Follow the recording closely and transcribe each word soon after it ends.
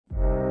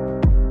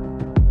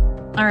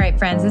All right,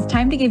 friends, it's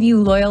time to give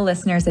you loyal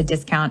listeners a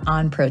discount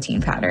on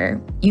protein powder.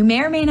 You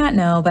may or may not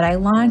know, but I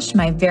launched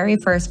my very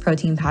first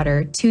protein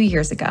powder 2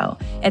 years ago.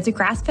 It's a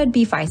grass-fed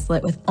beef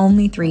isolate with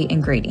only 3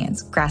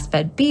 ingredients: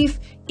 grass-fed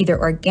beef, either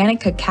organic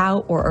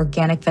cacao or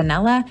organic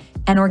vanilla,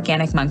 and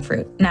organic monk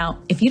fruit. Now,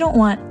 if you don't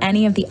want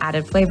any of the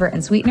added flavor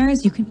and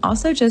sweeteners, you can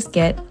also just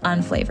get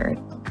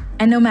unflavored.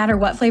 And no matter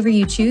what flavor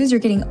you choose, you're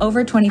getting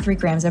over 23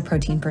 grams of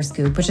protein per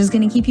scoop, which is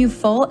going to keep you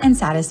full and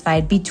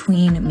satisfied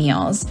between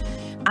meals.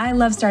 I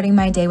love starting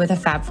my day with a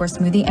Fab 4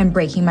 smoothie and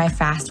breaking my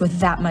fast with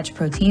that much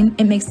protein.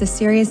 It makes a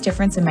serious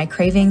difference in my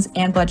cravings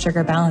and blood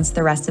sugar balance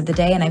the rest of the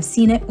day, and I've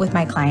seen it with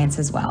my clients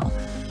as well.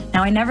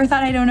 Now, I never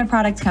thought I'd own a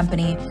product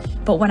company,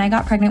 but when I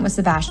got pregnant with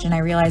Sebastian, I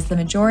realized the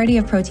majority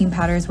of protein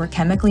powders were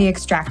chemically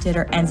extracted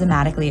or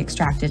enzymatically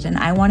extracted, and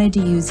I wanted to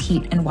use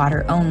heat and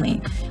water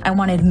only. I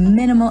wanted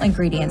minimal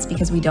ingredients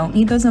because we don't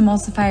need those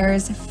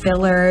emulsifiers,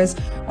 fillers,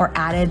 or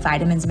added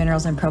vitamins,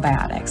 minerals, and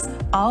probiotics.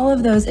 All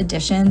of those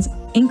additions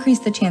increase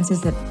the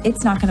chances that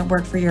it's not going to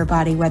work for your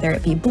body, whether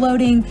it be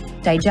bloating,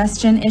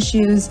 digestion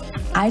issues.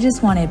 I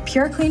just wanted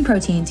pure, clean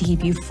protein to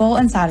keep you full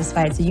and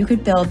satisfied so you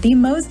could build the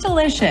most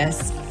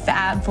delicious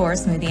Fab 4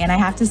 smoothie. And I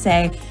have to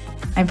say,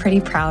 I'm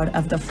pretty proud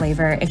of the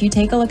flavor. If you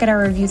take a look at our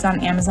reviews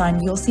on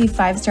Amazon, you'll see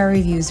 5-star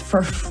reviews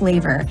for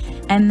flavor.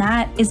 And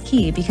that is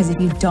key, because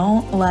if you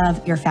don't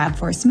love your Fab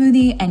 4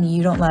 smoothie and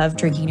you don't love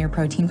drinking your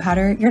protein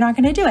powder, you're not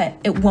going to do it.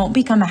 It won't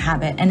become a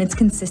habit, and it's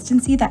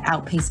consistency that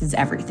outpaces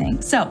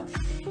everything. So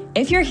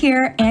if you're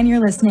here and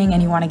you're listening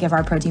and you want to give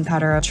our protein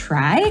powder a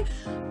try,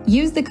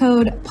 use the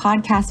code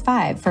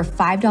podcast5 for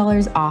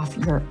 $5 off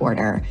your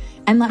order.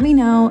 And let me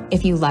know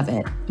if you love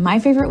it. My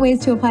favorite ways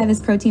to apply this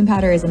protein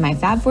powder is in my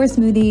Fab 4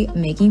 smoothie,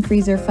 making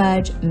freezer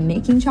fudge,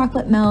 making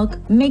chocolate milk,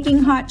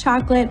 making hot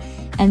chocolate,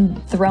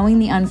 and throwing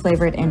the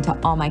unflavored into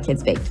all my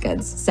kids' baked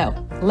goods. So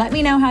let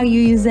me know how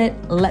you use it.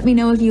 Let me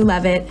know if you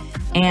love it,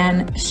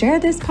 and share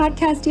this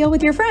podcast deal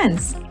with your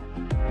friends.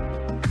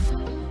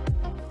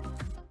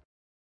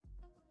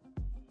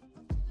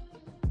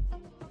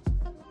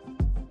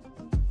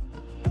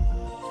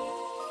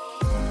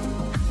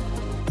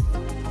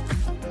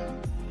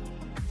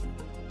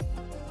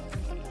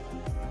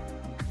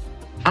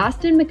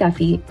 Austin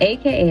McGuffie,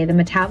 aka the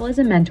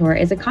Metabolism Mentor,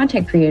 is a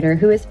content creator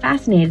who is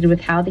fascinated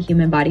with how the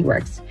human body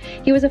works.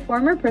 He was a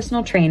former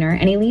personal trainer,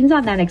 and he leans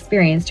on that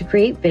experience to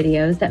create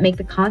videos that make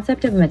the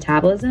concept of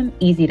metabolism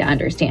easy to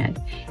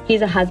understand.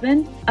 He's a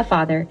husband, a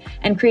father,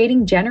 and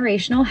creating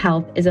generational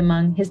health is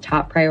among his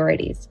top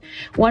priorities.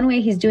 One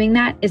way he's doing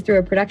that is through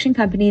a production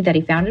company that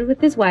he founded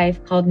with his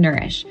wife called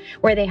Nourish,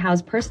 where they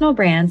house personal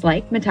brands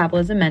like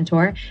Metabolism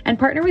Mentor and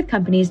partner with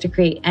companies to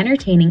create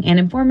entertaining and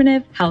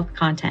informative health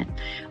content.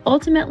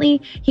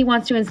 Ultimately, he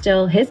wants to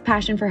instill his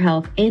passion for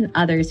health in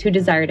others who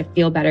desire to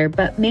feel better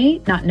but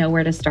may not know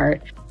where to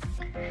start.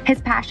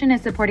 His passion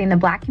is supporting the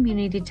Black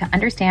community to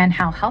understand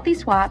how healthy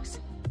swaps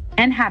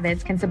and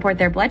habits can support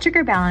their blood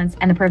sugar balance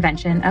and the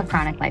prevention of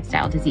chronic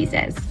lifestyle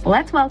diseases.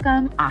 Let's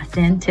welcome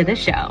Austin to the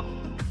show.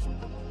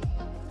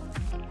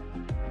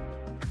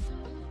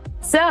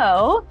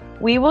 So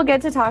we will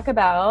get to talk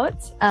about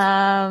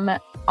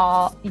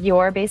all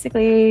your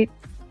basically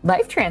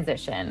life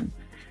transition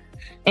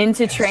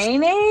into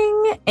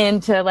training,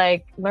 into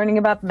like learning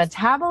about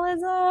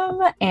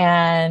metabolism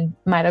and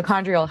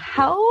mitochondrial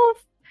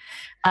health,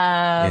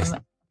 yes.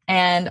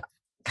 And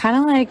kind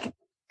of like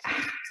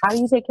how do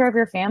you take care of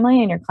your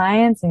family and your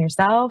clients and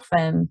yourself?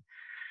 And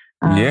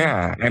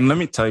yeah, and let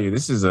me tell you,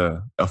 this is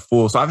so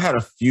I've had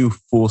a few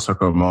full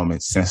circle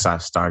moments since I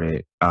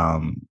started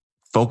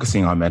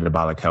focusing on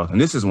metabolic health,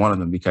 and this is one of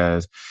them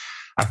because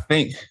I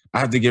think I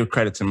have to give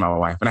credit to my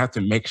wife, and I have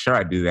to make sure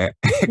I do that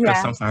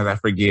because sometimes I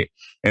forget.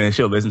 And then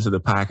she'll listen to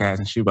the podcast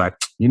and she'll be like,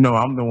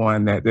 I'm the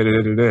one that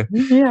da-da-da-da-da.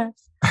 Yeah.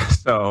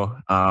 So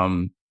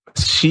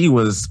she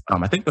was,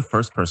 I think, the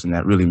first person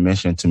that really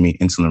mentioned to me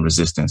insulin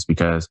resistance,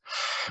 because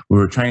we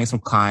were training some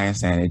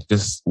clients and it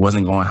just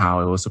wasn't going how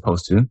it was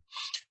supposed to.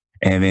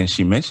 And then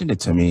she mentioned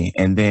it to me,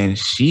 and then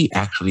she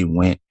actually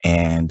went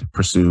and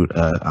pursued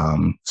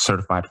a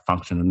certified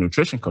functional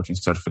nutrition coaching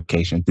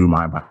certification through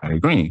Mind Body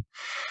Green.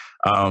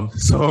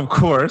 So of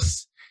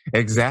course,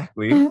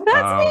 exactly.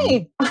 That's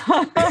me.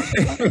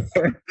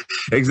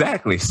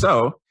 Exactly.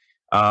 So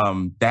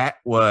that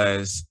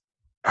was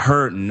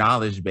her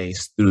knowledge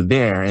base through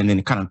there, and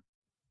then kind of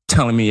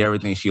telling me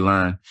everything she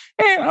learned.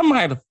 And I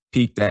might have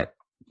peaked at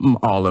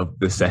all of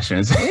the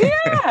sessions.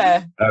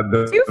 Yeah.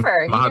 The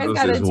twofer. You guys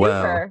got a twofer.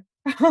 Well.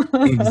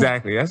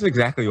 Exactly. That's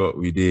exactly what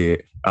we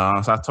did.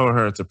 So I told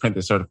her to print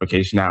the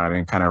certification out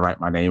and kind of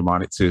write my name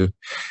on it too.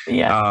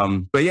 Yeah.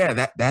 But yeah,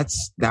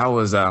 that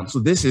was,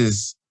 so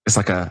it's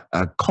like a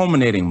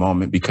culminating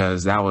moment,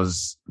 because that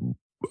was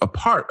a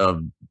part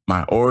of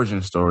my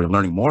origin story.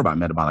 Learning more about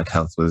metabolic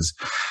health was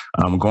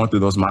going through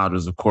those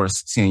modules, of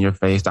course, seeing your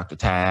face, Dr.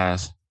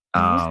 Taz,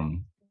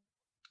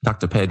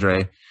 Dr.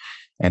 Pedre.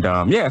 And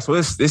so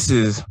this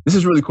is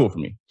really cool for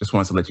me. Just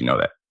wanted to let you know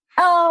that.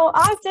 Oh,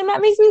 Austin, that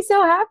makes me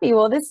so happy.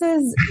 Well, this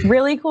is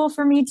really cool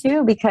for me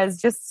too, because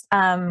just,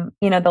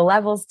 the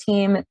Levels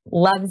team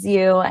loves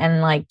you,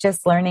 and like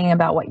just learning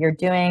about what you're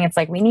doing. It's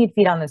like, we need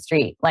feet on the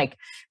street. Like,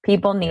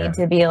 people need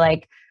to be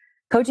like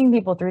coaching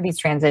people through these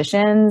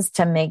transitions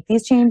to make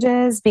these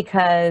changes,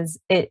 because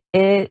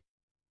it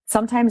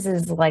sometimes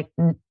is like,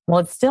 well,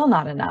 it's still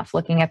not enough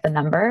looking at the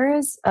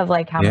numbers of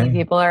like how many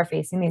people are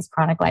facing these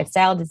chronic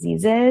lifestyle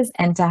diseases,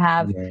 and to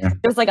have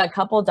just like a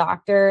couple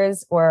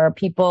doctors or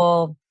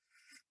people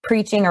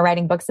preaching or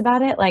writing books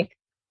about it. Like,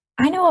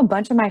 I know a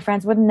bunch of my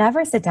friends would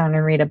never sit down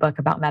and read a book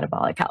about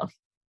metabolic health.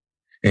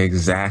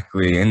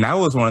 Exactly. And that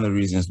was one of the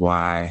reasons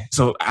why.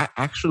 So I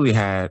actually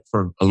had,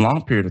 for a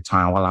long period of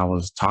time while I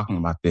was talking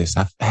about this,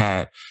 I've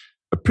had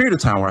a period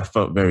of time where I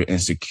felt very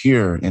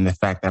insecure in the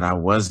fact that I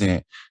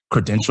wasn't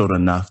credentialed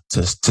enough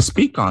to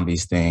speak on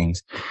these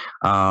things.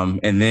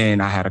 And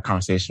then I had a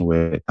conversation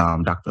with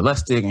Dr.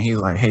 Lustig, and he's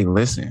like, hey,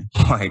 listen,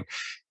 like,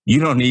 you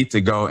don't need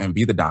to go and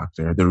be the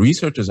doctor. The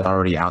research is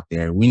already out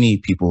there. We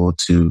need people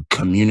to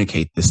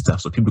communicate this stuff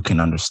so people can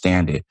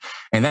understand it.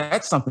 And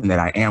that's something that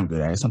I am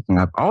good at. It's something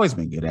I've always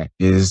been good at,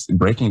 is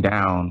breaking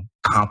down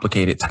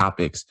complicated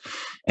topics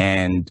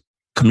and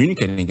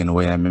communicating in a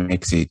way that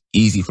makes it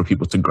easy for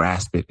people to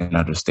grasp it and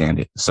understand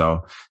it.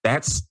 So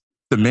that's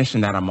the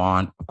mission that I'm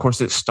on. Of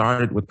course, it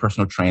started with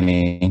personal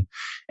training.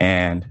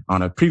 And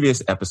on a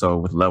previous episode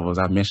with Levels,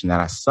 I mentioned that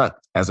I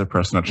sucked as a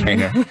personal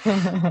trainer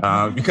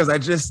because I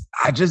just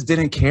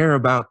didn't care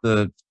about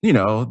the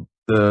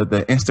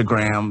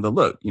Instagram, the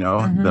look,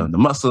 the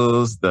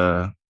muscles, all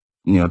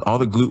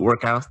the glute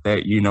workouts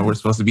that, we're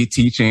supposed to be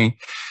teaching.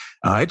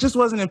 It just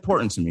wasn't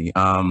important to me.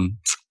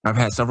 I've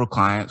had several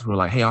clients who are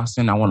like, hey,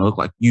 Austin, I want to look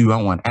like you.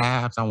 I want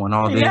abs. I want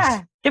all this.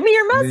 Yeah. Give me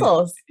your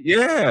muscles.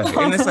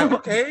 And it's like,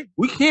 okay,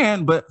 we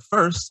can. But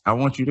first, I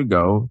want you to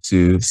go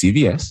to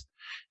CVS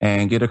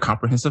and get a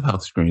comprehensive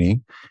health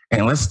screening.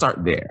 And let's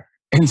start there.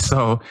 And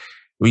so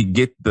we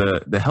get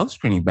the health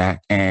screening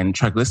back, and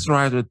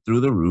triglycerides are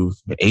through the roof.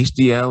 The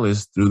HDL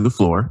is through the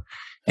floor.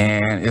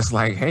 And it's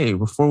like, hey,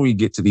 before we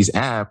get to these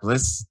abs,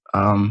 let's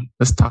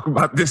talk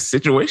about this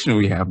situation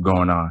we have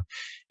going on.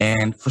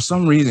 And for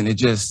some reason, it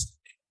just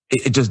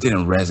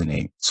didn't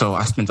resonate. So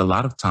I spent a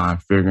lot of time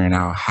figuring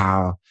out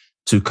how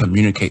to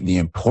communicate the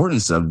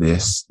importance of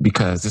this,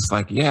 because it's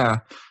like, yeah,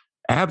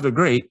 abs are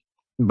great,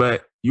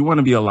 but you want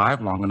to be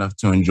alive long enough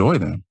to enjoy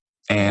them.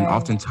 And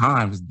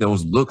oftentimes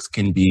those looks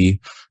can be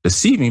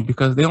deceiving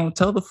because they don't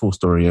tell the full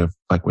story of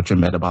like what your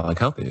metabolic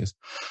health is.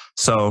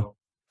 So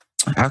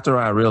after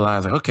I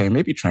realized, like, okay,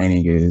 maybe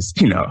training is,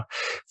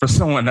 for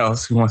someone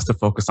else who wants to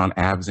focus on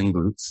abs and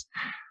glutes.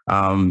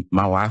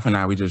 My wife and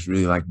I, we just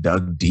really like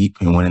dug deep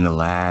and went in the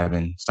lab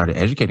and started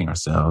educating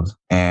ourselves.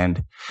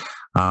 And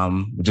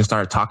we just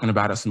started talking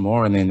about it some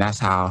more. And then that's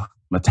how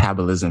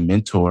Metabolism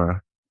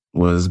Mentor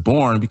was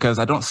born, because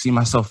I don't see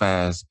myself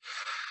as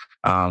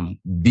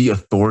the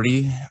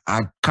authority.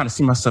 I kind of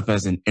see myself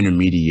as an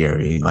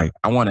intermediary. Like,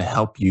 I want to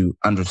help you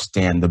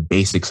understand the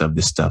basics of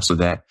this stuff so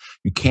that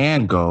you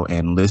can go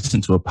and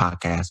listen to a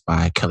podcast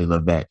by Kelly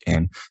LeVeque.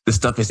 And this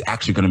stuff is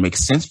actually going to make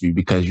sense for you,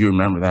 because you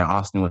remember that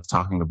Austin was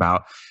talking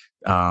about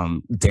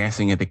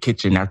dancing in the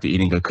kitchen after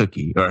eating a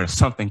cookie or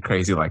something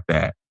crazy like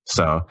that.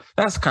 So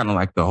that's kind of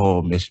like the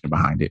whole mission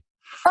behind it.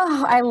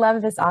 Oh, I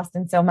love this,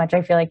 Austin, so much.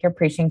 I feel like you're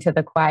preaching to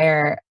the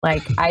choir.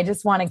 Like, I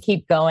just want to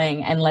keep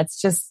going, and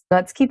let's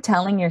keep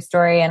telling your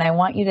story. And I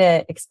want you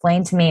to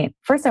explain to me.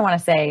 First, I want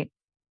to say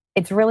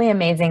it's really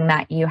amazing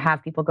that you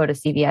have people go to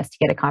CVS to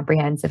get a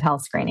comprehensive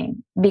health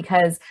screening, and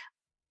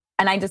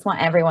I just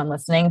want everyone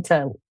listening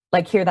to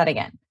like hear that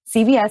again.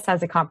 CVS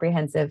has a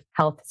comprehensive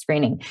health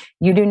screening.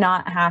 You do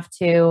not have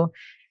to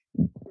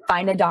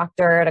find a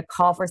doctor to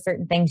call for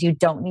certain things. You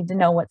don't need to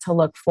know what to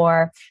look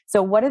for.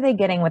 So what are they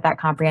getting with that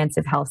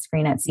comprehensive health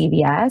screen at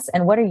CVS?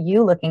 And what are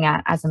you looking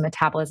at as a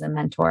metabolism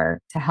mentor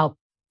to help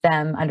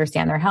them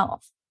understand their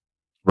health?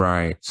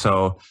 Right.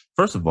 So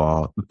first of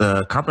all,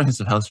 the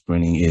comprehensive health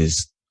screening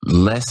is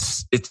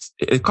less.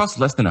 It costs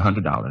less than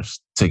 $100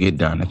 to get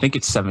done. I think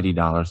it's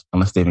 $70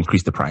 unless they've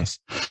increased the price.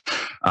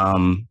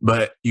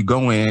 But you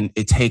go in,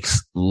 it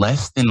takes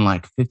less than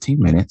like 15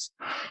 minutes,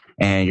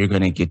 and you're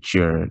going to get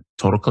your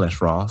total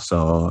cholesterol.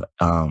 So,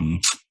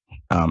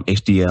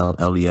 HDL,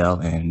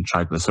 LDL, and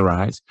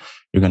triglycerides.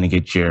 You're going to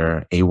get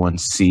your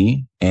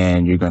A1C,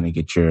 and you're going to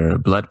get your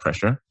blood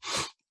pressure.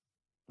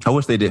 I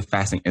wish they did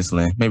fasting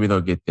insulin. Maybe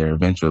they'll get there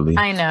eventually.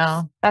 I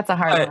know. That's a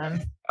hard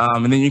one.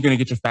 And then you're going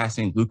to get your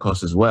fasting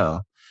glucose as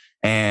well.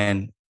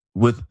 And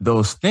with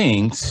those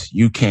things,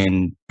 you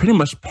can pretty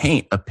much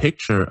paint a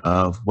picture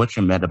of what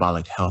your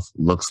metabolic health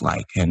looks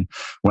like. And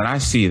when I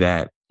see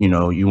that,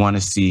 you want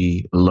to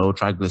see low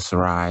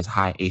triglycerides,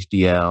 high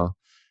HDL,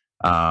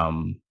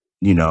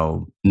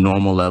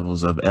 normal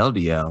levels of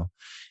LDL,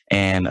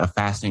 and a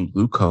fasting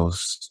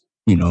glucose,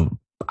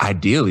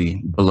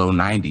 ideally below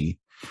 90.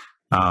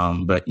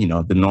 But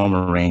the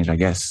normal range, I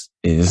guess,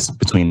 is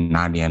between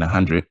 90 and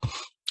 100.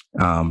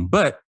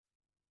 But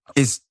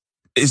it's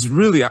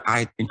really,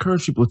 I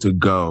encourage people to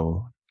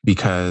go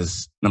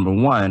because number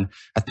one,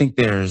 I think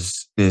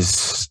there's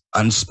this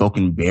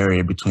unspoken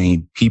barrier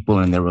between people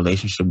and their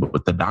relationship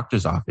with the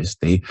doctor's office.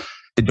 They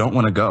don't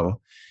want to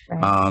go.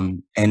 Right.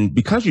 And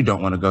because you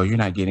don't want to go, you're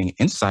not getting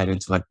insight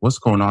into like what's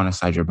going on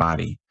inside your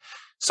body.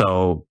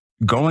 So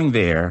going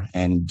there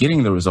and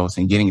getting the results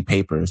and getting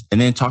papers, and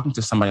then talking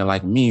to somebody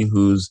like me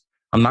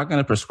I'm not going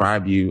to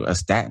prescribe you a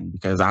statin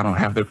because I don't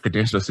have the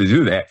credentials to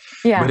do that.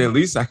 Yeah. But at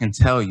least I can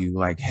tell you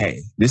like,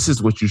 hey, this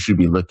is what you should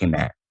be looking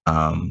at.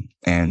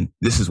 And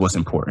this is what's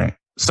important.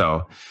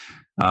 So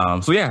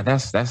yeah,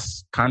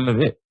 that's kind of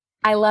it.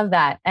 I love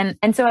that.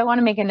 And so I want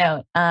to make a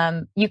note.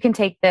 You can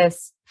take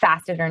this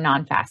fasted or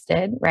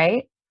non-fasted,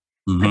 right?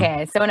 Mm-hmm.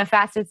 Okay. So in a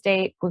fasted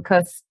state,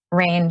 glucose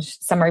range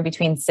somewhere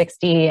between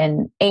 60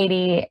 and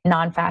 80,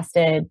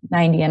 non-fasted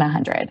 90 and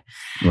 100.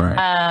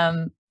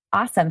 Right.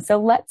 Awesome. So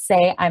let's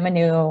say I'm a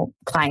new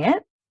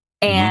client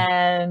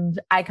and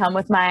I come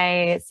with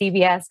my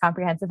CVS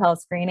comprehensive health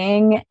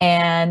screening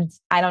and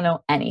I don't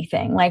know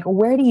anything. Like,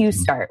 where do you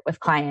start with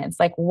clients?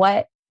 Like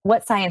what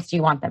science do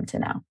you want them to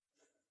know?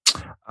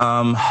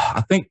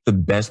 I think the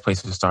best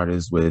place to start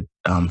is with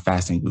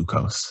fasting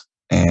glucose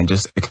and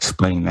just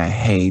explaining that,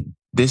 hey,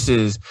 I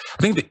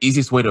think the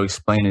easiest way to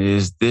explain it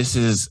is this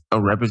is a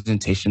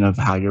representation of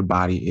how your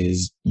body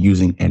is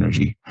using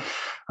energy.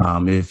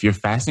 If your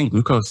fasting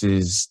glucose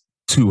is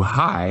too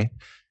high,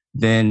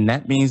 then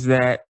that means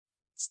that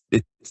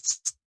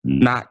it's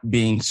not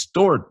being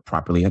stored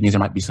properly. That means there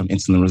might be some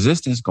insulin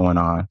resistance going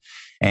on.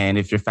 And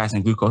if your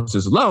fasting glucose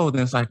is low,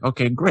 then it's like,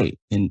 okay, great.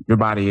 And your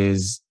body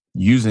is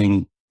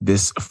using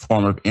this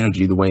form of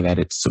energy the way that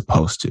it's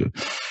supposed to.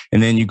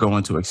 And then you go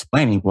into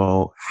explaining,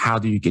 well, how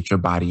do you get your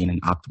body in an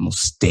optimal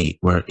state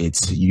where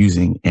it's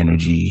using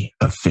energy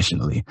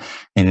efficiently?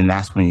 And then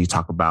that's when you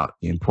talk about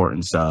the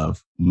importance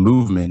of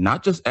movement,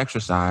 not just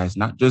exercise,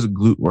 not just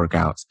glute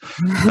workouts,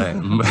 but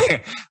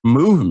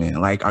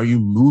movement. Like, are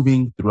you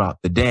moving throughout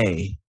the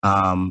day?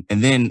 And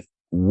then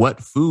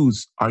what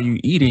foods are you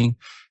eating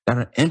that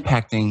are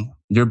impacting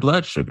your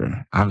blood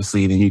sugar?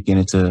 Obviously, then you get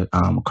into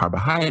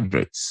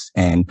carbohydrates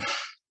and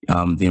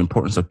the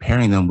importance of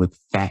pairing them with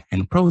fat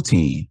and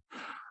protein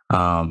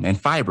and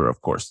fiber,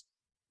 of course.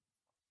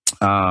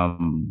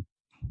 The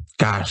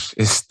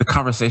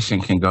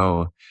conversation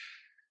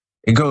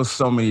it goes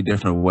so many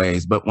different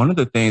ways. But one of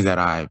the things that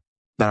I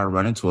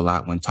run into a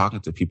lot when talking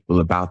to people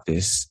about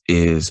this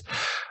is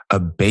a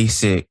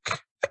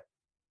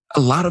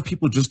lot of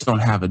people just don't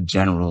have a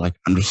general like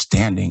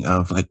understanding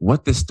of like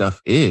what this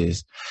stuff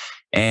is.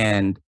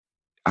 And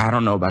I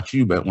don't know about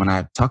you, but when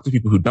I talk to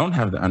people who don't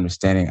have the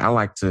understanding, I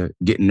like to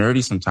get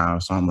nerdy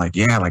sometimes. So I'm like,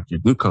 yeah, like your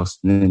glucose,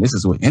 and then this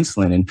is what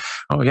insulin, and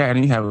oh yeah, and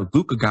then you have a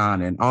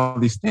glucagon and all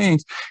these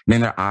things. And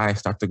then their eyes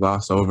start to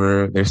gloss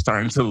over. They're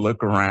starting to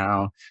look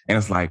around, and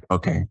it's like,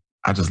 okay,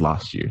 I just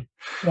lost you.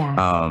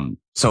 Yeah.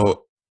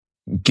 So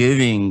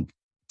giving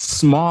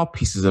small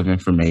pieces of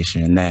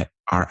information that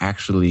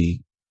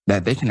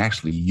they can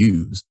actually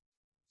use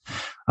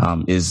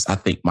is, I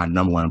think, my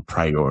number one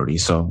priority.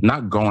 So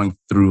not going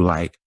through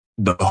like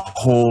the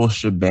whole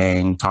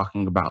shebang,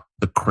 talking about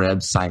the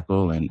Krebs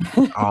cycle and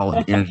all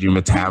of energy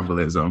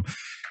metabolism.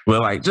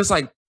 Well, just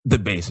like the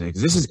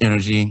basics. This is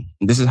energy.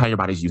 This is how your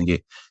body's using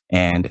it.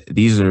 And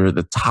these are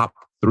the top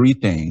 3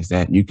 things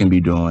that you can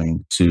be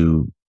doing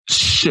to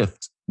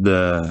shift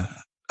the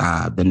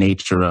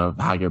nature of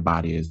how your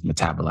body is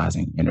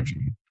metabolizing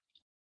energy.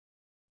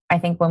 I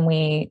think when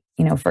we,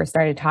 first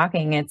started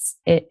talking,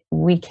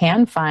 we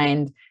can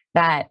find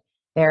that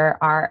there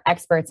are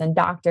experts and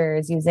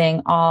doctors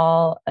using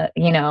all,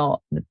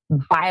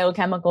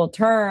 biochemical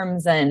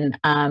terms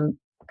and kind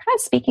of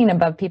speaking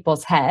above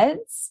people's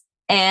heads.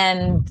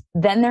 And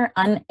then they're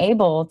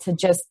unable to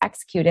just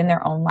execute in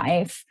their own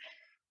life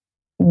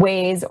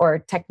ways or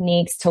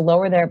techniques to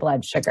lower their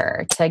blood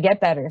sugar, to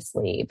get better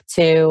sleep,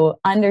 to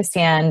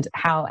understand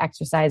how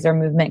exercise or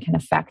movement can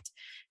affect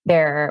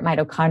their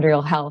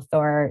mitochondrial health,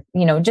 or,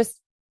 just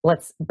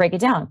let's break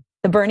it down,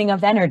 the burning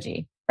of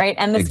energy, right?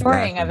 And the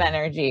storing of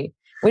energy.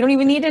 We don't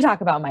even need to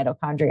talk about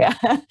mitochondria.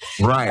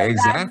 Right,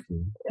 exactly.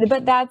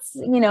 That's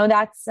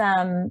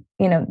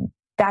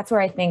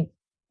where I think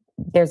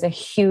there's a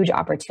huge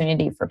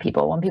opportunity for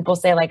people. When people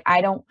say like,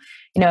 I'm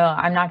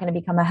not going to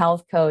become a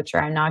health coach,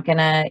 or I'm not going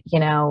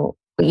to,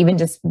 even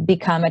just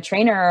become a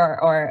trainer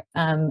or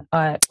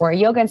a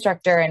yoga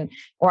instructor,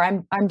 or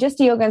I'm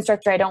just a yoga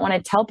instructor. I don't want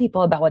to tell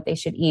people about what they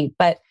should eat.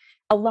 But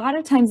a lot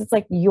of times it's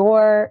like you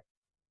are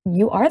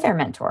their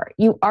mentor.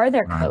 You are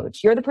their coach.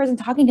 You're the person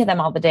talking to them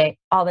all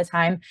the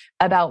time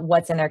about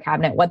what's in their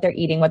cabinet, what they're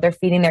eating, what they're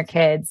feeding their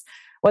kids,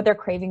 what their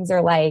cravings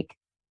are like.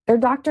 Their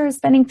doctor is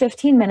spending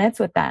 15 minutes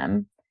with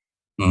them,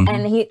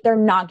 and they're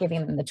not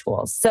giving them the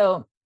tools.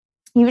 So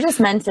you just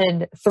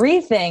mentioned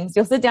 3 things.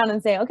 You'll sit down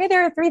and say, okay,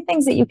 there are 3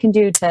 things that you can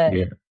do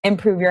to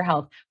improve your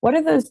health. What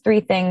are those 3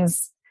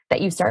 things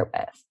that you start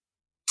with?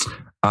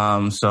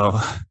 So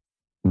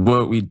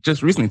what we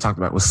just recently talked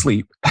about was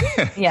sleep.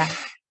 Yeah.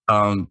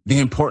 The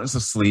importance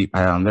of sleep.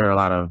 There are a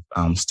lot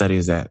of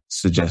studies that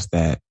suggest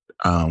that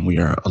we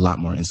are a lot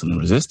more insulin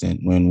resistant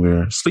when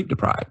we're sleep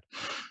deprived.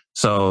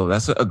 So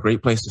that's a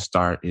great place to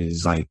start,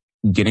 is like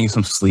getting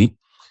some sleep.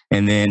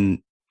 And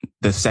then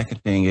the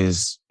second thing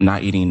is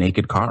not eating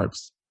naked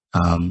carbs.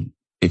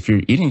 If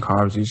you're eating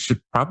carbs, you should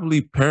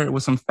probably pair it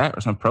with some fat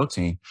or some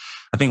protein.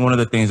 I think one of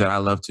the things that I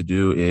love to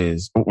do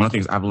is, one of the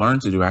things I've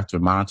learned to do after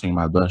monitoring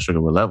my blood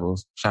sugar with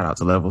Levels, shout out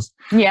to Levels.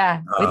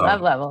 Yeah, we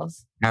love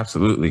Levels.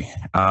 Absolutely.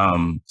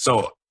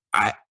 So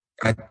I,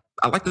 I,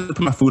 I like to put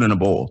my food in a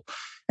bowl.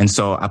 And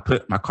so I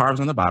put my carbs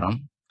on the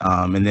bottom,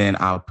 and then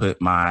I'll put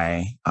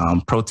my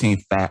protein,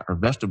 fat, or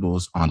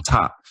vegetables on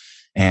top.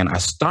 And I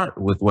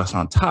start with what's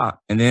on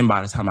top. And then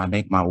by the time I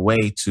make my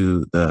way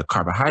to the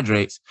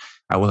carbohydrates,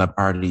 I will have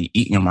already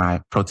eaten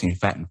my protein,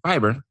 fat, and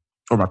fiber,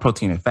 or my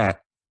protein and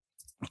fat.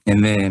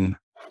 And then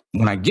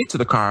when I get to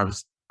the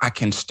carbs, I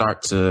can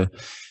start to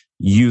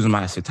use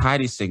my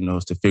satiety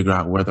signals to figure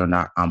out whether or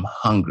not I'm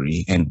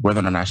hungry and whether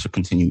or not I should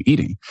continue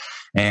eating.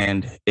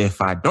 And if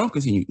I don't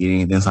continue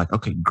eating, then it's like,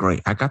 okay,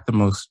 great. I got the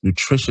most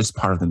nutritious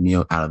part of the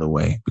meal out of the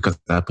way because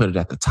I put it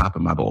at the top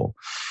of my bowl.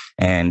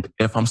 And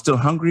if I'm still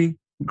hungry,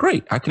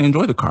 great. I can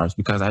enjoy the carbs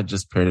because I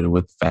just paired it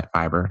with fat,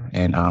 fiber,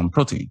 and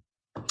protein.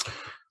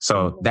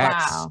 So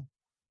that's, wow.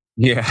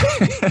 Yeah.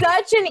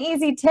 Such an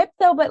easy tip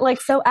though, but like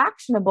so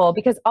actionable,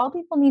 because all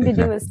people need to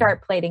do is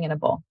start plating in a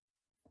bowl.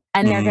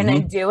 And they're going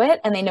to do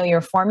it, and they know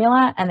your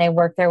formula, and they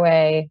work their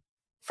way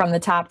from the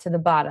top to the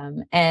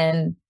bottom.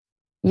 And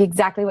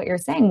exactly what you're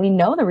saying. We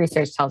know the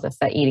research tells us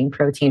that eating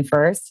protein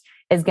first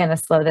is going to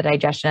slow the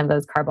digestion of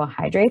those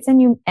carbohydrates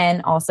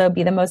and also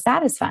be the most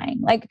satisfying.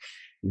 Like,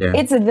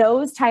 it's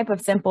those type of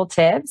simple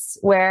tips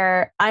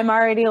where I'm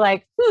already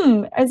like,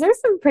 is there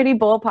some pretty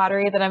bowl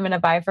pottery that I'm going to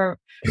buy for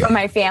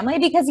my family?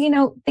 Because,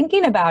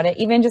 thinking about it,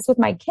 even just with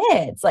my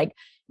kids, like,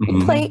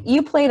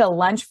 you plate a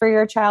lunch for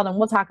your child, and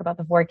we'll talk about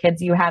the 4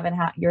 kids you have and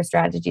how your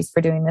strategies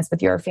for doing this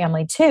with your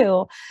family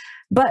too.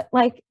 But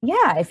like,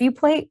 yeah, if you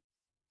plate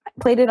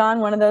it on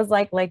one of those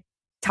like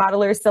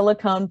toddler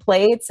silicone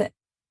plates,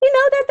 you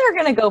know that they're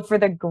going to go for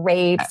the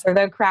grapes or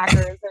the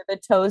crackers or the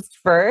toast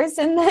first,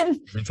 and then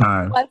every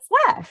time what's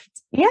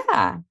left.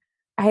 Yeah.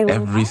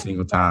 Every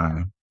single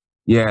time.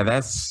 Yeah,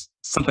 that's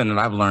something that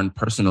I've learned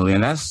personally.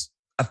 And that's,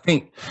 I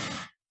think,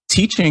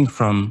 teaching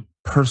from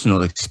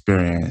personal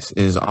experience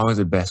is always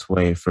the best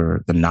way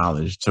for the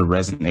knowledge to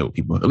resonate with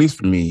people, at least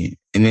for me.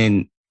 And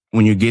then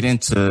when you get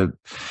into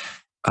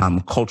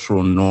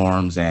cultural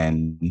norms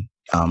and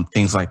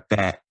things like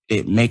that,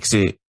 it makes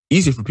it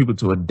easier for people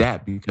to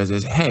adapt because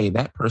it's, hey,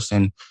 that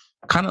person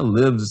kind of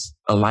lives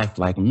a life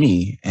like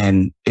me.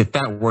 And if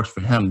that works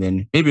for him,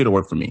 then maybe it'll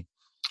work for me.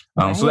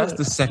 So that's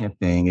the second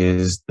thing,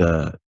 is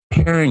the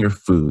pairing your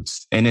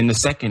foods. And then the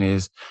second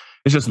is,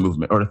 it's just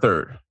movement, or the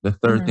third. The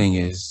third thing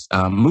is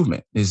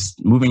movement, is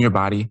moving your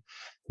body.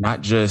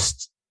 Not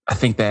just, I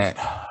think that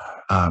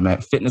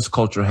fitness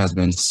culture has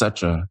been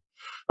such a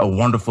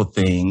wonderful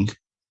thing,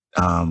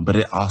 but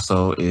it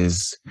also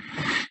is,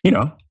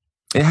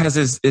 it has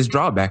its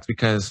drawbacks,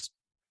 because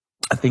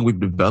I think we've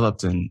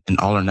developed an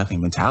all or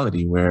nothing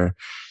mentality where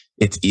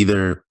it's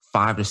either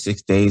 5 to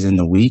 6 days in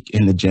the week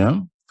in the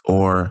gym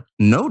or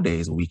no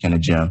days a week in the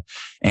gym.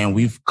 And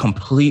we've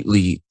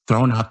completely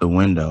thrown out the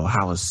window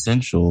how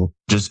essential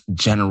just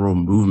general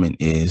movement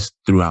is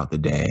throughout the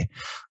day.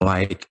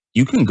 Like,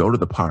 you can go to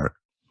the park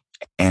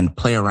and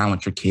play around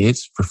with your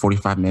kids for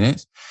 45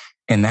 minutes.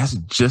 And that's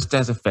just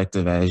as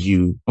effective as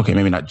okay,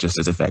 maybe not just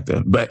as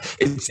effective, but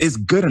it's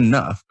good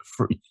enough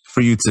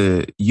for you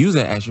to use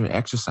it as your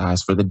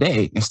exercise for the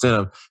day, instead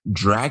of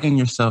dragging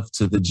yourself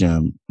to the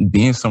gym,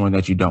 being somewhere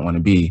that you don't want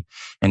to be,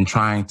 and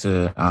trying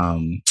to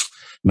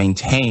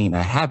maintain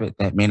a habit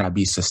that may not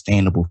be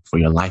sustainable for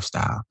your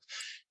lifestyle.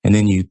 And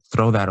then you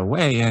throw that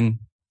away and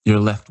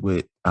you're left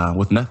with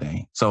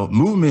nothing. So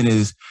movement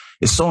is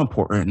so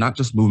important, not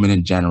just movement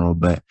in general,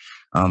 but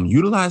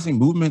utilizing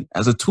movement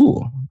as a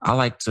tool. I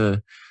like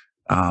to,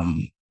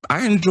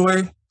 I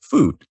enjoy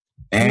food.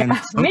 And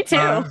me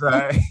too.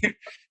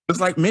 It's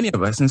like many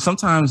of us. And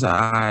sometimes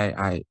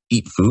I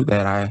eat food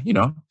that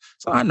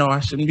so I know I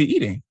shouldn't be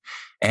eating.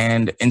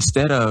 And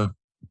instead of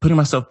putting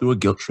myself through a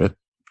guilt trip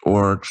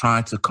or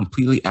trying to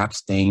completely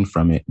abstain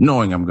from it,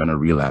 knowing I'm going to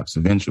relapse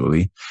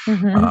eventually,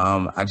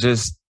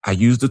 I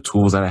use the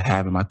tools that I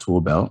have in my tool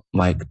belt,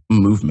 like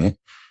movement.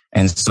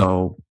 And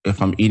so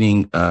if I'm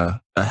eating a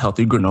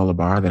healthy granola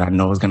bar that I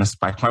know is going to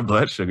spike my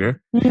blood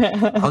sugar,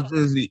 I'll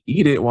just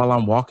eat it while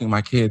I'm walking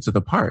my kid to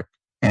the park.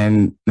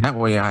 And that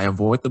way I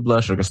avoid the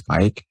blood sugar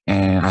spike,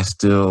 and I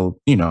still,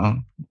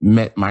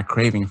 met my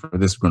craving for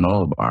this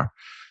granola bar.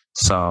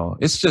 So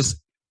it's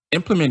just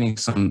implementing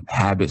some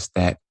habits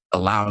that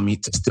allow me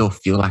to still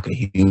feel like a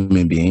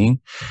human being,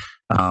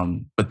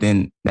 but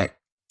then that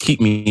keep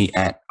me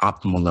at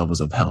optimal levels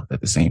of health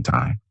at the same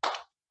time.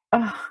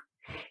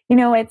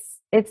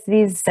 It's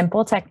these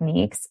simple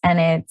techniques, and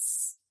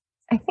it's,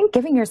 I think,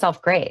 giving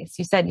yourself grace.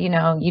 You said, you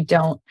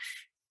don't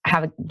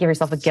give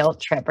yourself a guilt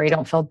trip, or you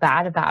don't feel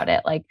bad about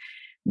it. Like,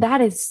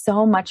 that is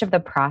so much of the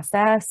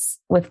process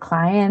with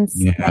clients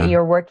that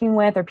you're working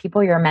with or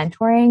people you're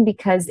mentoring,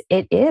 because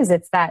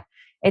it's that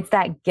it's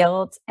that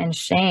guilt and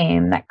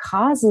shame that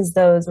causes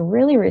those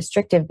really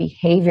restrictive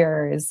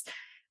behaviors.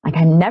 Like,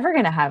 I'm never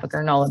going to have a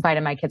granola bite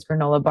of my kid's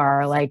granola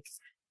bar. Like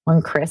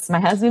when Chris, my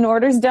husband,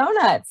 orders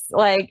donuts,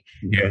 like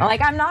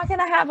I'm not going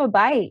to have a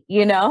bite,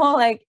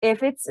 like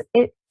if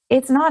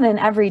it's not an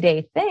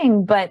everyday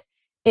thing, but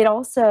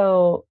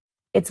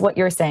it's what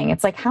you're saying.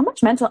 It's like, how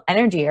much mental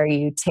energy are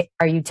you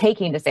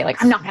taking to say,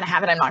 like, I'm not going to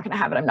have it. I'm not going to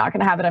have it. I'm not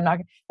going to have it. I'm not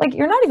like,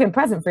 you're not even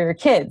present for your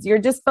kids. You're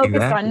just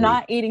focused on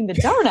not eating the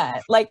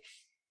donut. Like,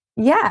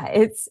 yeah,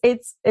 it's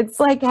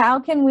like, how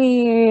can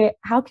we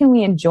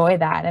enjoy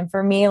that? And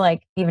for me,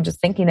 like, even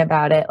just thinking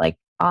about it, like,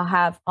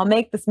 I'll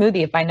make the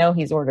smoothie if I know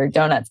he's ordered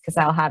donuts, because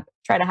I'll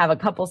try to have a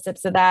couple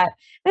sips of that.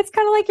 It's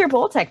kind of like your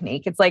bowl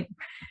technique. It's like,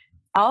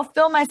 I'll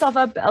fill myself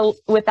up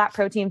with that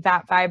protein,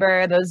 fat,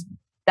 fiber,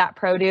 that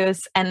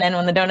produce. And then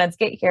when the donuts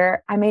get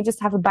here, I may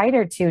just have a bite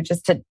or two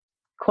just to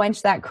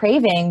quench that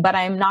craving, but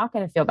I'm not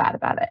going to feel bad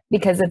about it,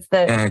 because it's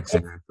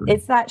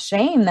that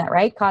shame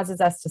that causes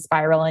us to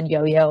spiral and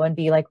yo-yo and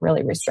be like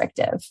really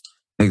restrictive.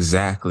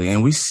 Exactly.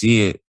 And we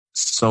see it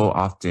so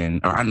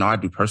often, or I know I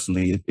do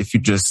personally. If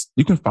you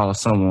can follow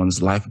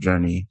someone's life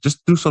journey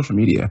just through social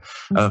media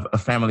of a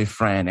family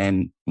friend.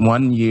 And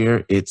one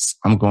year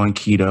I'm going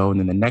keto. And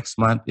then the next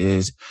month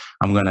is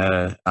I'm going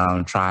to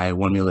try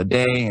one meal a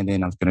day. And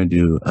then I'm going to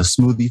do a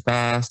smoothie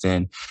fast.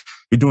 And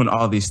you're doing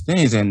all these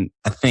things. And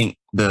I think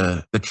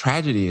the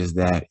tragedy is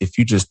that if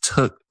you just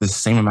took the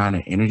same amount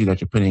of energy that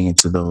you're putting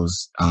into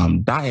those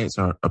diets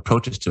or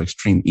approaches to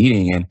extreme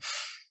eating, and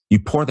you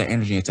pour that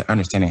energy into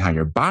understanding how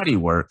your body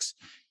works,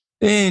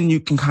 then you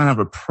can kind of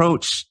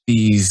approach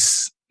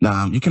these,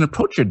 you can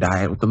approach your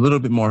diet with a little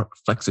bit more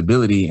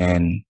flexibility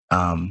and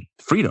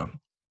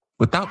freedom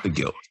without the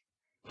guilt.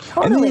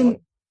 Totally. And then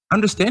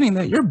understanding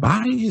that your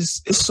body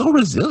is so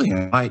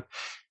resilient. Like,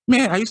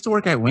 man, I used to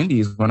work at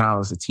Wendy's when I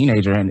was a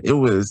teenager, and it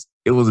was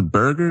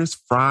burgers,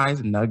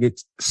 fries,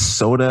 nuggets,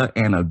 soda,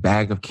 and a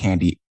bag of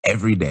candy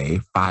every day,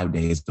 5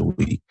 days a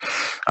week.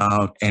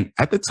 And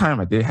at the time,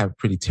 I did have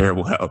pretty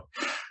terrible health.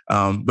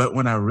 But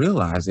when I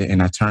realized it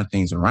and I turned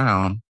things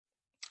around,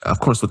 of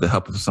course, with the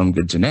help of some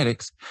good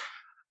genetics,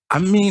 I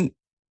mean,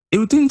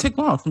 it didn't take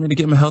long for me to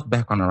get my health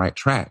back on the right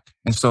track.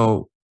 And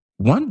so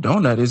one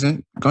donut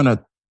isn't going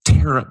to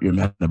tear up your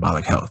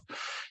metabolic health.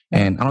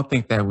 And I don't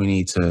think that we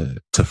need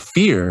to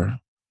fear,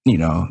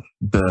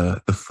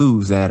 the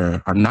foods that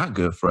are not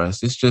good for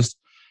us. It's just,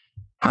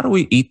 how do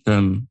we eat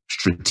them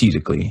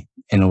strategically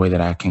in a way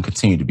that I can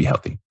continue to be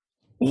healthy?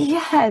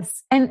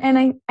 Yes.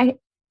 And I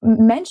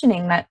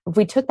mentioning that if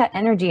we took that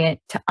energy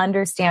to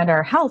understand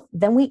our health,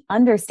 then we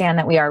understand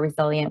that we are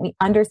resilient. We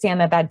understand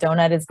that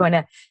donut is going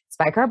to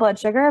spike our blood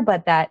sugar,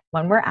 but that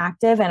when we're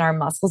active and our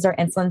muscles are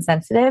insulin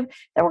sensitive,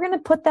 that we're going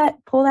to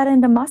pull that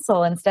into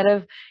muscle instead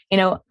of,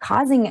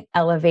 causing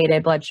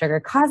elevated blood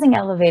sugar, causing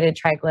elevated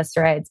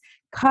triglycerides,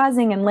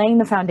 causing and laying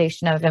the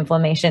foundation of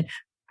inflammation.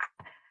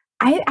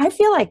 I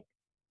feel like,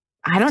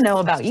 I don't know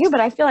about you,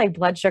 but I feel like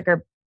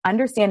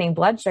understanding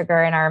blood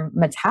sugar and our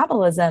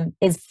metabolism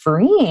is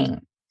freeing.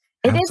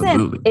 It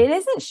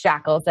isn't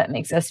shackles that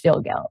makes us feel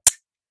guilt.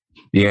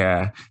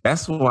 Yeah,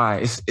 that's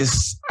why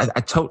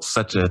I tote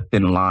such a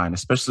thin line,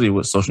 especially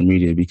with social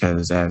media,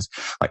 because as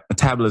like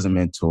metabolism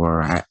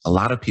mentor, a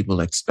lot of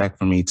people expect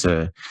for me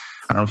to,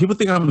 I don't know, people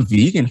think I'm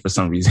vegan for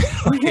some reason.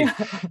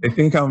 They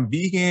think I'm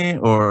vegan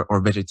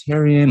or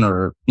vegetarian,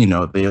 or,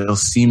 they'll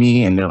see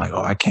me and they're like,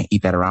 oh, I can't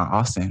eat that around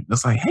Austin.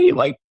 It's like, hey,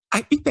 like,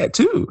 I eat that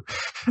too.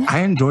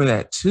 I enjoy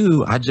that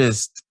too.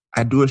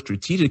 I do it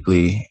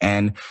strategically,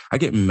 and I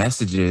get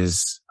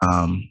messages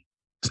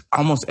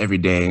almost every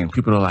day, and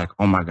people are like,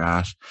 oh my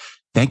gosh,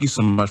 thank you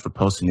so much for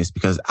posting this,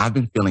 because I've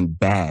been feeling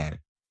bad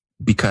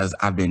because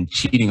I've been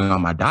cheating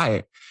on my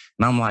diet.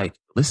 And I'm like,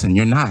 listen,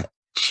 you're not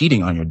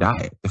cheating on your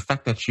diet. The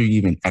fact that you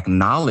even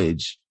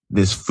acknowledge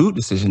this food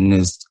decision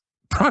is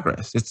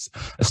progress. It's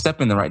a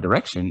step in the right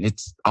direction.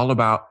 It's all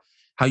about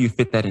how you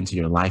fit that into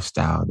your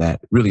lifestyle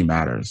that really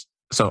matters.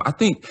 So I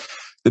think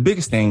the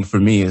biggest thing for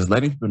me is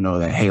letting people know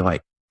that, hey,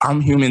 like, I'm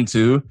human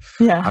too.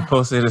 Yeah. I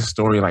posted a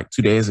story like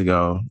 2 days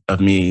ago of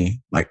me.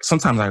 Like,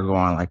 sometimes I go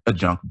on like a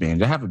junk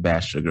binge. I have a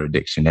bad sugar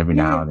addiction every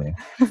now and then.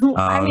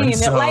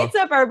 It lights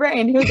up our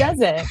brain. Who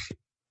doesn't?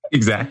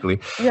 Exactly.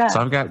 Yeah.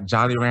 So I've got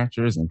Jolly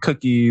Ranchers and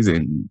cookies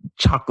and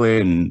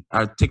chocolate, and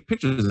I take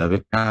pictures of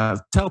it. And I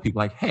tell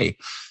people like, hey,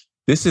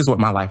 this is what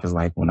my life is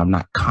like when I'm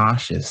not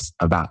conscious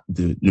about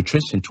the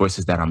nutrition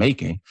choices that I'm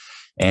making.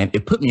 And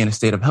it put me in a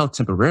state of health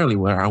temporarily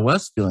where I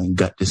was feeling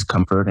gut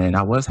discomfort and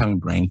I was having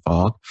brain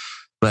fog.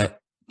 But,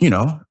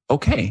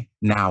 okay,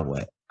 now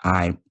what?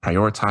 I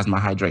prioritize my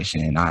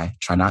hydration. I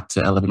try not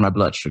to elevate my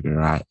blood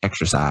sugar. I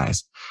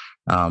exercise.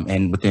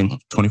 And within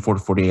 24 to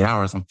 48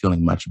 hours, I'm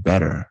feeling much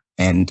better.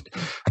 And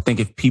I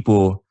think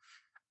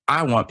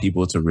I want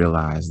people to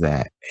realize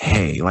that,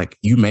 hey, like,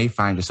 you may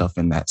find yourself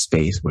in that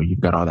space where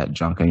you've got all that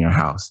junk in your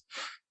house.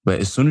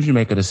 But as soon as you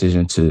make a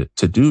decision to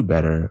do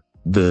better,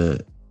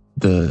 the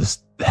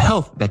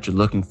health that you're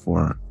looking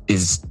for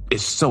is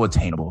so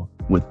attainable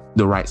with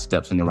the right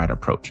steps and the right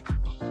approach.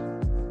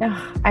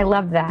 Oh, I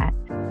love that.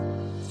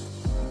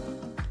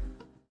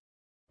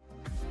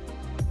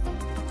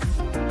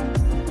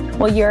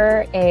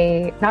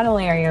 Well, not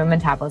only are you a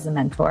metabolism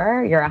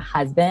mentor, you're a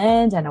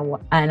husband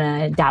and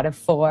a dad of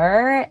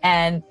 4,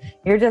 and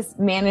you're just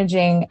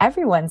managing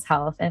everyone's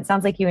health. And it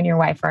sounds like you and your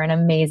wife are an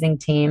amazing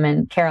team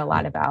and care a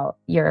lot about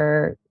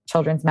your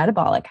children's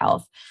metabolic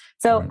health.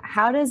 So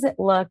how does it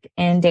look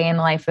in day in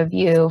the life of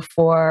you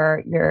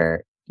for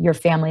your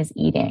family's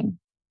eating?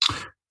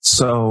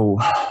 So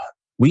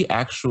we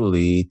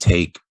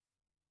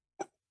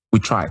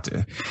try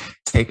to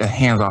take a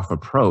hands-off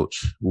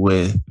approach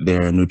with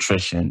their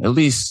nutrition, at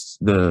least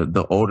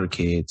the older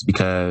kids,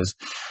 because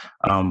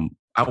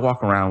I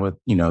walk around with,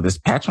 this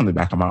patch on the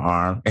back of my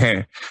arm,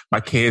 and my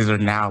kids are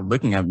now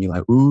looking at me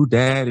like, "Ooh,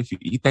 Dad, if you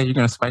eat that, you're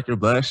going to spike your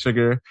blood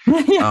sugar."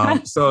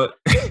 So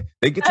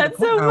they get to That's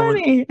the point so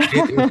funny.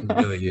 It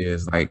really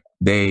is. Like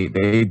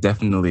they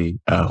definitely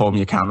hold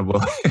me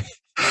accountable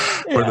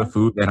for the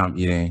food that I'm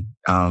eating.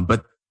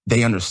 But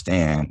they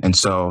understand. And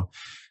so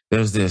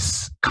there's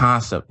this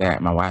concept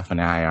that my wife and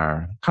I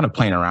are kind of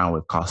playing around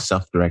with called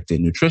self-directed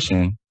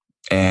nutrition.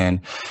 And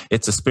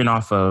it's a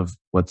spinoff of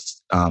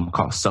what's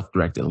called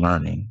self-directed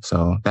learning.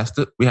 So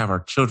we have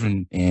our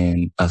children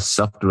in a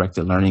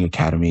self-directed learning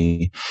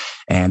academy,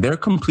 and they're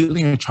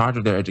completely in charge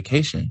of their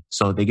education.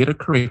 So they get a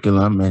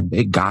curriculum and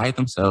they guide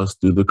themselves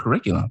through the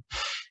curriculum.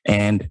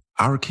 And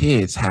our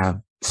kids have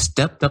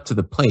stepped up to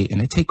the plate and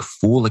they take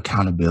full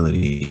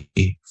accountability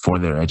for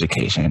their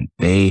education.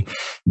 They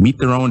meet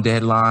their own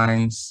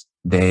deadlines.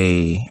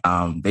 They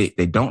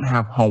don't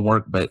have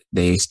homework, but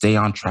they stay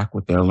on track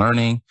with their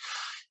learning.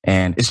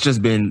 And it's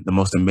just been the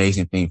most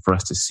amazing thing for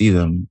us to see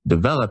them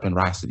develop and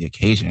rise to the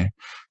occasion.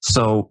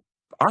 So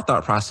our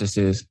thought process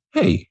is,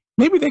 hey,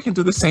 maybe they can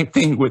do the same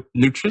thing with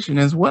nutrition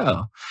as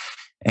well.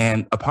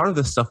 And a part of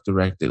the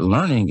self-directed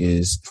learning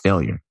is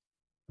failure.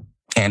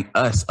 And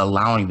us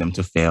allowing them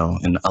to fail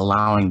and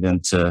allowing them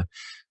to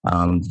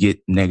get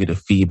negative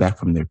feedback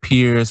from their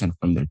peers and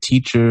from their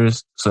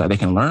teachers so that they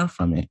can learn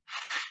from it.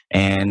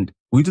 And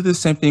we do the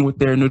same thing with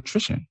their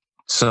nutrition.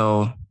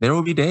 So there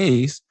will be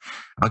days,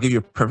 I'll give you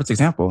a perfect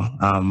example.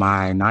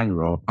 My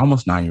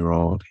almost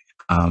 9-year-old,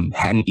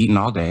 hadn't eaten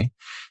all day.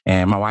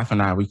 And my wife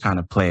and I, we kind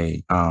of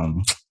play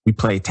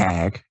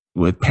tag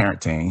with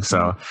parenting.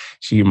 So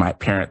she might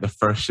parent the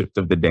first shift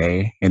of the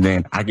day. And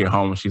then I get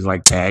home and she's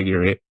like, Tag,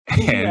 you're it.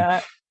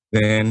 And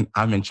then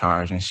I'm in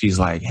charge. And she's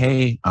like,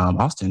 hey,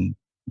 Austin,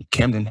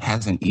 Camden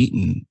hasn't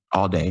eaten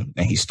all day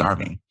and he's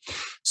starving.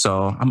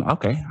 So I'm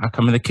okay. I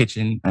come in the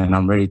kitchen and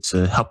I'm ready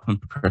to help him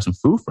prepare some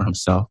food for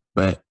himself,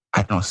 but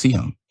I don't see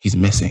him. He's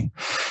missing.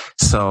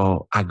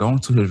 So I go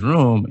into his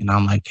room and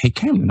I'm like, hey,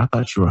 Camden, I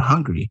thought you were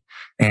hungry.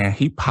 And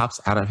he pops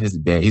out of his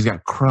bed. He's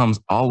got crumbs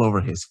all over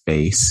his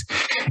face.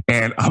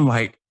 And I'm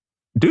like,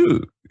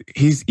 dude,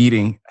 he's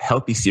eating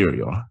healthy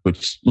cereal,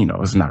 which,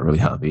 is not really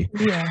healthy.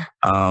 Yeah.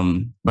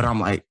 But I'm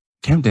like,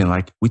 Camden,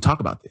 like, we talk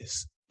about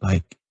this.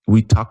 Like,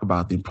 we talk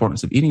about the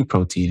importance of eating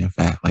protein and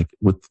fat, like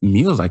with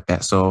meals like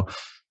that. So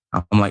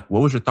I'm like,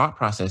 what was your thought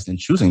process in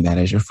choosing that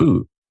as your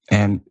food?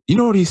 And you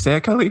know what he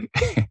said, Kelly?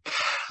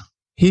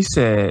 He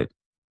said,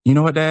 you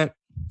know what, Dad?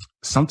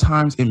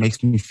 Sometimes it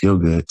makes me feel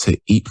good to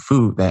eat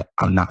food that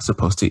I'm not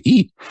supposed to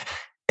eat.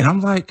 And I'm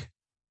like,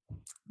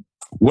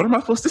 what am I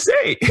supposed to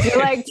say? You're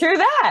like, true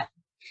that.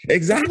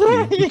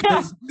 Exactly.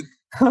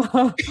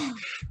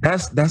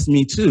 That's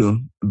me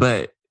too.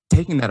 But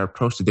taking that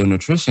approach to their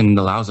nutrition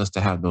allows us to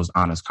have those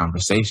honest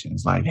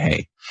conversations like,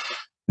 hey,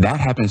 that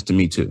happens to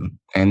me too.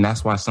 And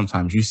that's why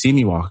sometimes you see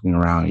me walking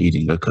around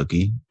eating a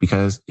cookie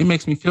because it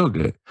makes me feel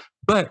good.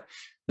 But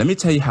let me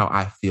tell you how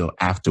I feel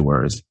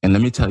afterwards. And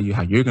let me tell you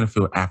how you're going to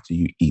feel after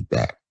you eat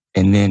that.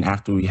 And then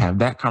after we have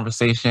that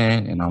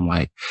conversation and I'm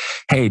like,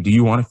 hey, do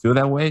you want to feel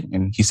that way?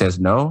 And he says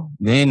no.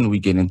 Then we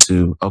get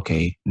into,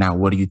 okay, now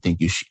what do you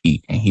think you should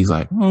eat? And he's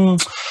like,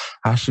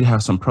 I should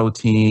have some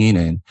protein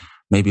and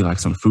maybe like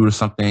some fruit or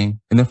something.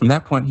 And then from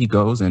that point, he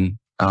goes and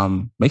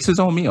makes his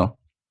own meal.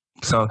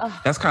 So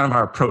that's kind of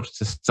our approach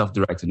to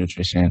self-directed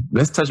nutrition.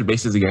 Let's touch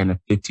bases again in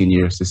 15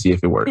 years to see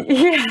if it works.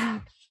 Yeah.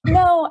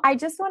 No, I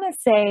just want to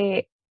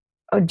say,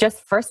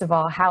 just first of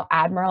all, how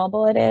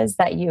admirable it is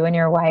that you and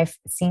your wife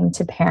seem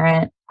to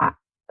parent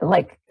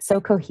like so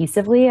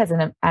cohesively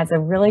as a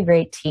really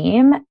great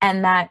team,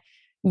 and that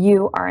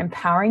you are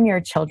empowering your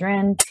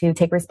children to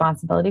take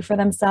responsibility for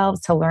themselves,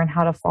 to learn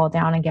how to fall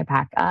down and get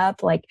back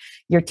up. Like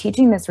you're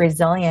teaching this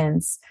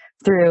resilience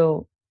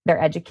through their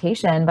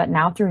education, but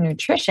now through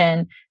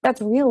nutrition.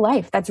 That's real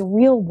life. That's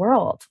real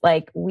world.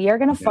 Like we are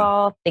going to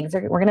fall. We're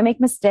going to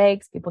make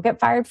mistakes. People get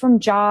fired from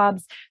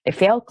jobs. They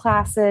fail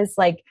classes.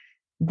 Like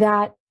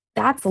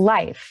that's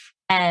life.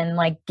 And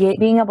like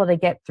being able to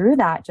get through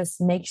that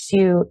just makes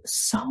you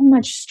so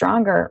much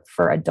stronger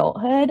for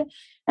adulthood.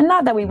 And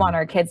not that we want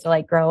our kids to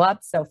like grow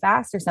up so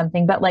fast or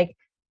something, but like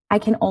I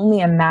can only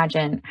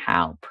imagine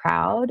how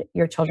proud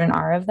your children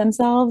are of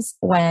themselves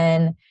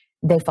when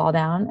they fall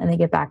down and they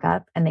get back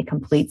up and they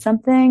complete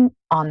something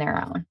on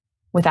their own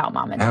without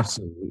mom and dad.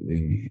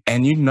 Absolutely.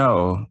 And you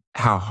know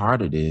how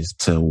hard it is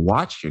to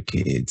watch your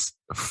kids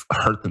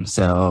hurt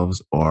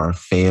themselves or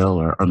fail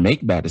or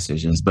make bad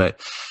decisions,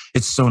 but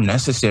it's so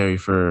necessary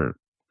for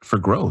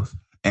growth.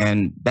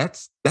 And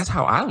that's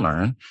how I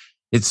learn.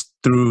 It's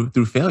through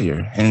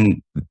failure.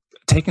 And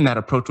taking that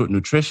approach with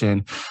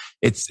nutrition,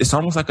 it's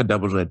almost like a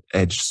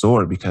double-edged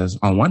sword, because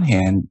on one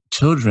hand,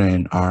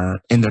 children are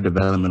in their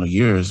developmental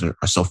years are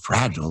so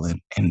fragile,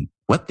 and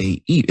what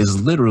they eat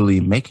is literally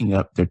making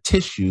up their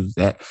tissues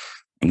that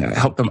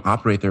help them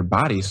operate their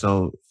body.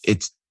 So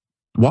it's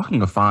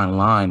walking a fine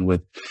line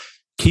with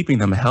keeping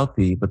them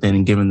healthy, but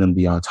then giving them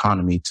the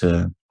autonomy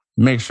to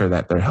make sure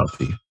that they're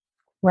healthy.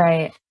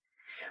 Right.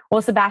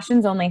 Well,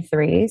 Sebastian's only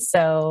 3,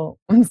 so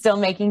I'm still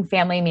making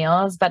family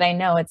meals, but I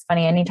know it's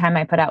funny. Anytime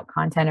I put out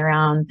content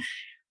around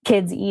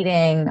kids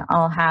eating,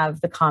 I'll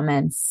have the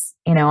comments,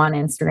 on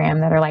Instagram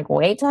that are like,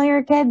 wait till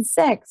your kid's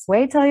 6,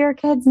 wait till your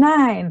kid's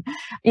 9,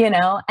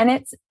 and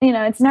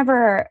it's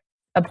never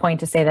a point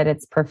to say that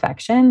it's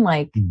perfection.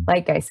 Like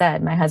I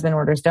said, my husband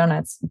orders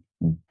donuts.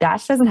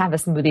 Dash doesn't have a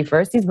smoothie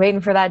first. He's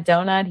waiting for that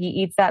donut. He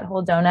eats that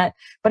whole donut.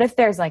 But if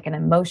there's like an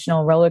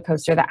emotional roller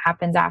coaster that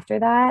happens after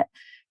that,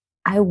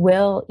 I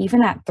will,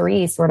 even at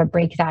 3, sort of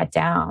break that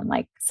down.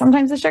 Like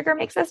sometimes the sugar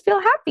makes us feel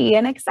happy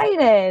and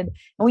excited,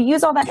 and we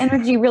use all that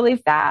energy really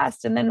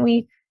fast, and then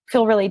we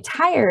feel really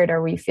tired,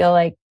 or we feel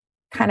like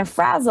kind of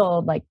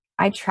frazzled. Like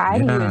I try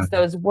to use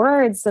those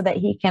words so that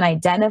he can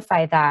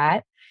identify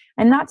that,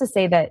 and not to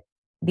say that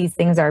these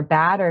things are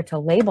bad or to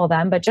label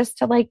them, but just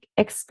to like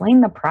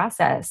explain the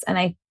process. And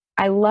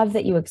I love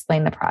that you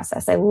explain the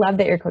process. I love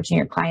that you're coaching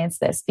your clients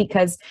this,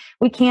 because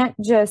we can't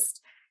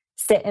just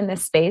sit in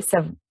this space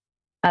of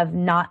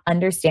not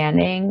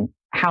understanding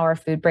how our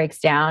food breaks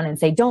down and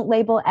say, don't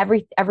label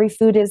every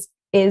food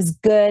is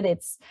good.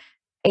 It's,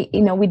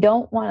 we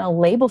don't want to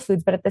label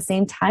foods, but at the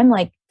same time,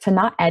 like to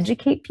not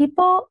educate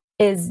people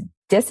is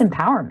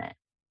disempowerment.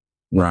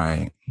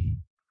 Right.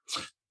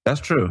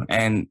 That's true.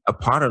 And a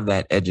part of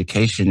that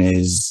education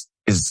is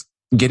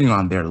getting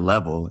on their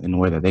level in a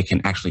way that they can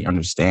actually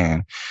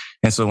understand.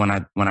 And so when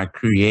I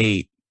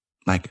create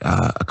like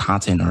a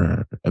content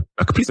or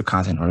a piece of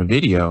content or a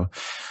video,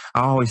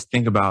 I always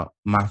think about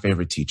my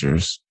favorite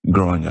teachers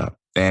growing up.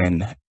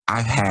 And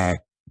I've had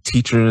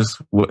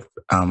teachers with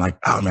like,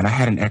 oh man, I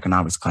had an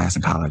economics class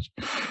in college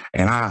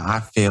and I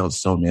failed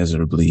so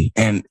miserably.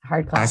 And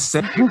hard class.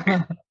 I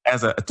said,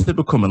 as a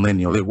typical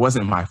millennial, it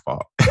wasn't my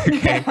fault.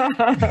 Okay?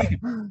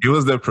 It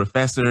was the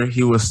professor.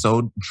 He was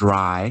so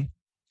dry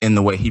in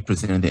the way he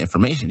presented the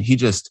information. He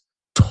just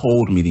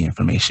told me the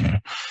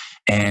information.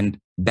 And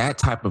that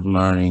type of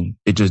learning,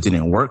 it just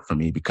didn't work for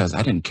me because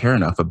I didn't care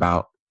enough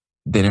about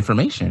that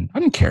information. I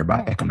didn't care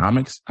about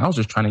economics. I was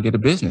just trying to get a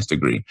business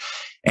degree.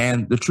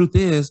 And the truth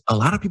is, a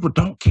lot of people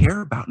don't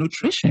care about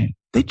nutrition.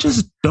 They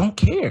just don't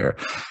care.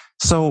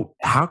 So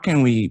how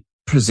can we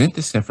present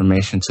this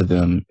information to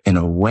them in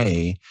a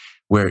way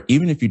where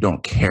even if you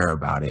don't care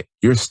about it,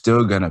 you're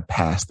still going to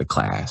pass the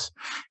class?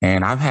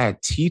 And I've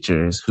had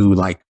teachers who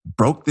like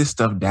broke this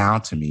stuff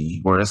down to me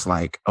where it's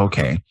like,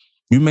 okay,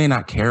 you may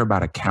not care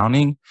about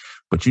accounting,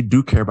 but you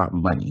do care about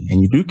money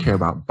and you do care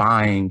about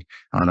buying,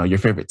 I don't know, your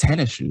favorite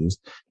tennis shoes.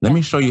 Let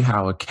me show you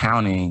how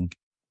accounting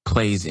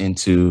plays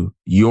into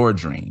your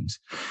dreams.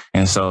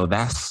 And so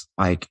that's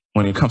like,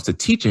 when it comes to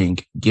teaching,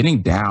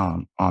 getting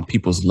down on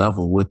people's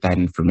level with that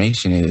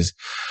information is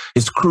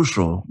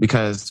crucial,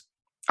 because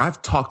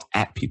I've talked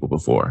at people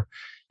before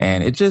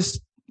and it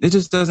just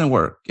doesn't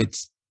work.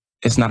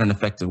 It's not an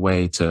effective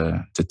way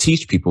to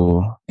teach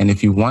people. And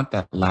if you want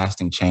that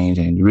lasting change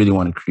and you really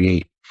want to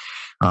create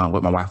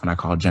what my wife and I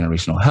call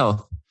generational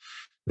health,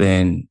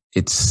 then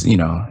it's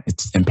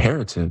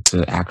imperative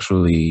to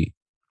actually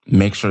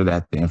make sure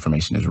that the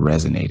information is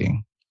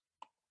resonating.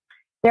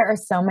 There are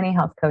so many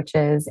health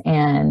coaches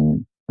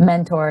and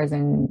mentors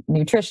and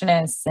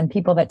nutritionists and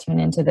people that tune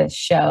into this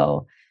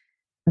show.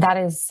 That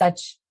is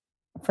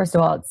first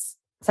of all, it's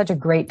such a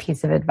great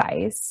piece of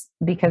advice,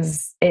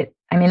 because that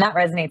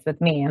resonates with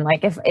me. And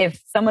like,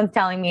 if someone's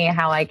telling me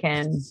how I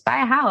can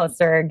buy a house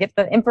or get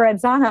the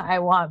infrared sauna I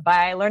want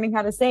by learning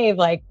how to save,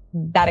 like,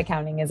 that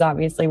accounting is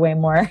obviously way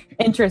more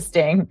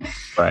interesting.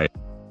 Right.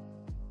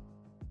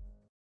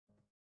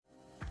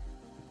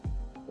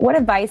 What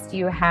advice do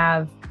you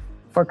have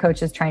for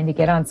coaches trying to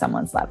get on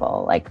someone's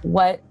level? Like,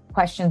 what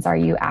questions are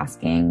you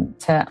asking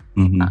to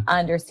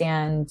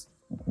understand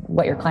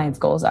what your client's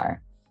goals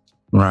are?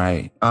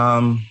 Right.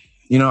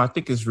 I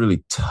think it's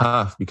really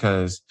tough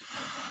because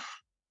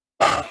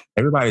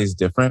everybody is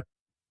different.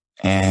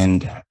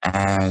 And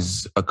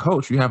as a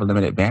coach, you have a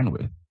limited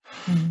bandwidth.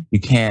 Mm-hmm. You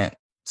can't,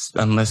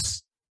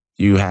 unless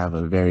you have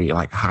a very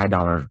like high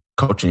dollar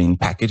coaching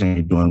package and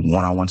you're doing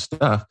one-on-one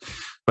stuff.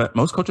 But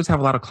most coaches have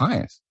a lot of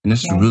clients, and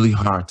it's really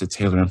hard to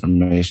tailor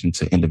information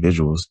to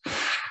individuals.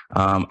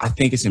 I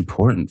think it's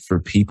important for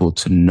people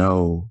to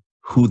know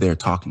who they're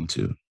talking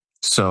to.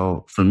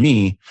 So for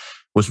me,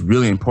 what's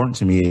really important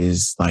to me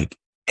is like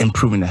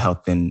improving the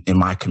health in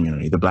my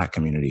community, the Black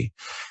community.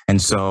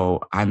 And so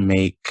I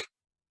make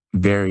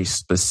very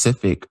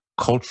specific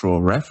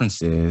cultural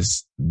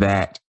references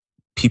that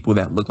people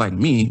that look like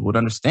me would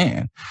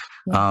understand.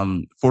 Yeah.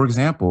 For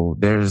example,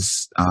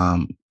 there's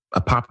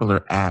a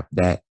popular app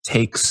that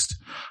takes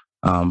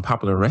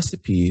popular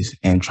recipes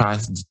and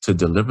tries to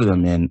deliver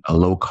them in a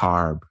low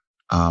carb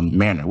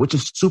manner, which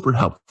is super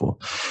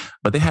helpful.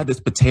 But they had this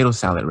potato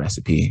salad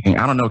recipe. And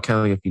I don't know,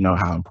 Kelly, if you know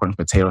how important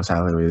potato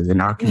salad is in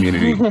our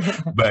community,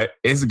 but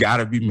it's got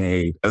to be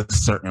made a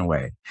certain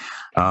way.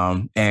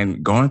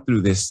 And going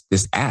through this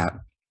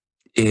app,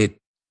 it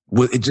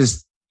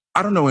just,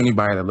 I don't know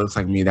anybody that looks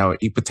like me that would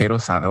eat potato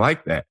salad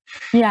like that.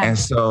 Yeah. And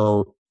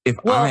so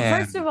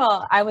first of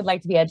all, I would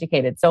like to be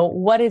educated. So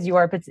what is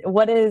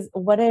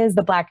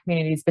the Black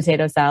community's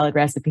potato salad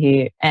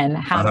recipe, and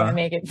how do I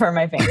make it for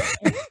my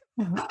family?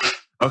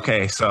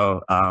 Okay,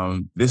 so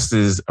this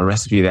is a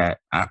recipe that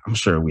I'm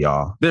sure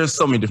there's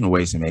so many different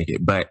ways to make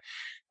it, but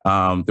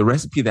the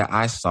recipe that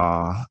I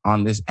saw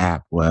on this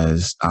app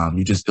was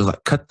it was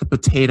like cut the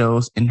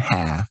potatoes in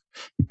half,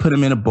 you put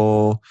them in a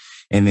bowl,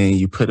 and then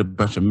you put a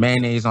bunch of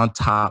mayonnaise on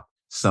top,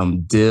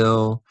 some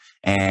dill,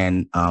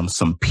 and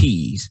some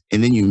peas,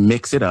 and then you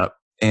mix it up.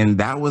 And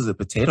that was a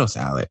potato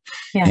salad.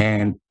 Yeah.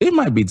 And it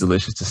might be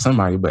delicious to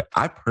somebody, but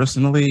I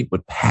personally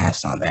would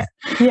pass on that.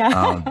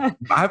 Yeah.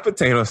 My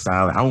potato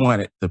salad, I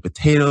wanted the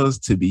potatoes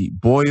to be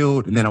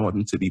boiled, and then I want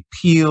them to be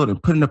peeled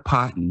and put in a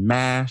pot and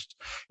mashed.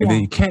 And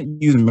then you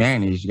can't use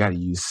mayonnaise. You got to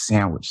use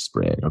sandwich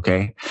spread.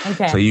 Okay.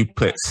 So you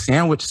put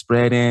sandwich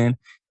spread in.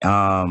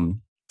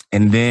 And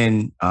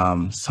then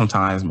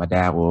sometimes my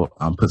dad will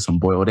put some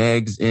boiled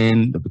eggs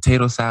in the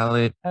potato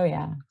salad. Oh,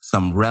 yeah.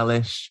 Some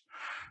relish.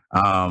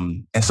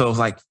 And so it's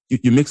like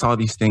you mix all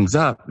these things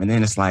up, and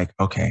then it's like,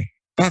 okay,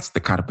 that's the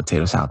kind of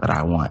potato salad that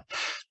I want.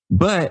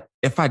 But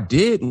if I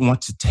did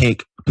want to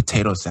take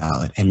potato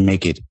salad and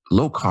make it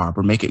low carb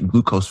or make it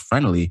glucose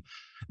friendly,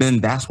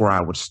 then that's where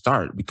I would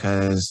start,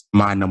 because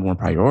my number one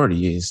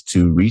priority is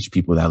to reach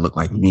people that look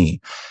like me.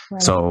 Right.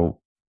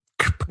 So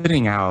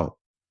putting out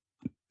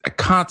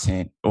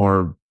content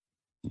or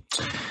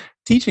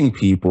teaching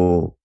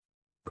people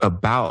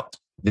about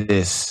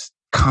this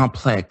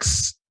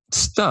complex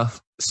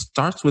stuff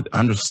starts with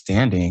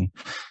understanding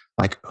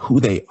like who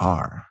they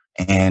are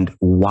and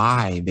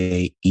why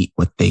they eat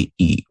what they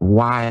eat,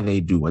 why they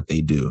do what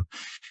they do.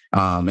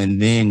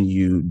 And then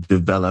you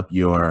develop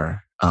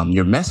your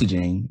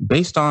messaging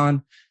based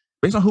on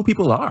who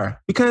people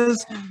are,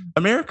 because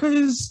America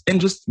is,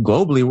 and just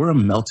globally, we're a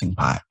melting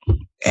pot,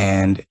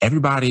 and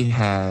everybody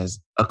has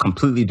a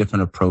completely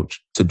different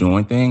approach to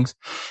doing things.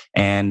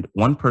 And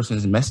one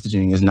person's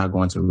messaging is not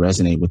going to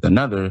resonate with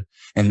another.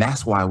 And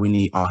that's why we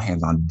need all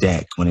hands on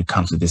deck when it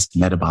comes to this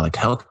metabolic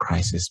health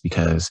crisis,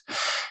 because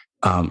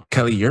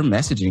Kelly, your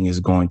messaging is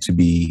going to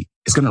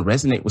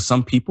resonate with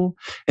some people,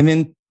 and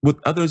then with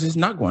others, it's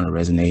not going to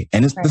resonate.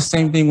 And it's the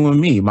same thing with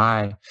me.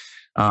 My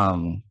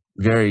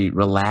very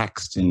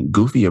relaxed and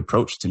goofy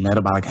approach to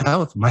metabolic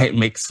health might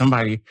make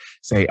somebody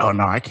say, oh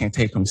no, I can't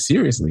take them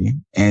seriously.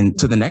 And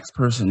to the next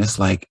person, it's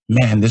like,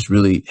 man, this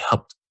really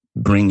helped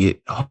bring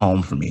it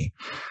home for me.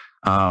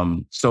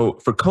 So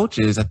for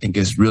coaches, I think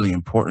it's really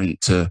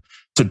important to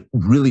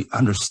really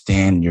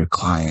understand your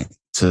client,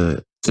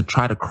 to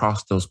try to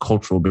cross those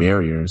cultural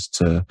barriers,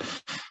 to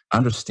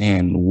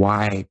understand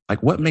why,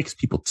 like what makes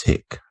people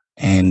tick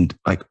and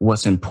like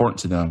what's important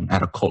to them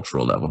at a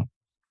cultural level.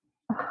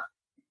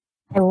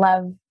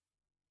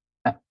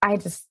 I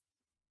just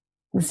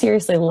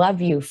seriously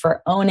love you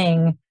for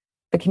owning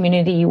the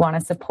community you want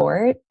to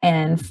support,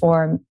 and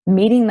for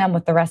meeting them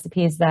with the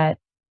recipes that,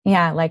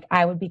 like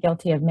I would be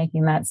guilty of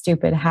making that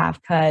stupid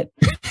half-cut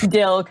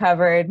dill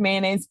covered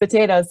mayonnaise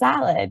potato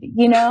salad,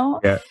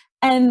 Yeah.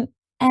 And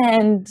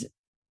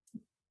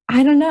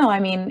I don't know. I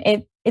mean,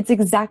 it's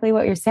exactly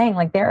what you're saying.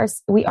 Like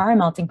we are a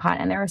melting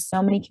pot, and there are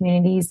so many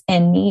communities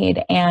in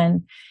need,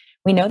 and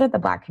we know that the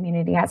Black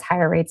community has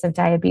higher rates of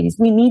diabetes.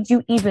 We need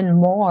you even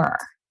more.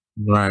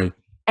 Right.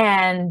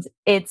 And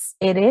it's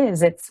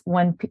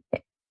when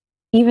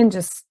even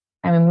just,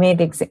 I mean, we made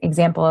the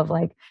example of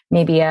like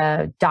maybe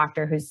a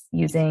doctor who's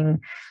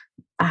using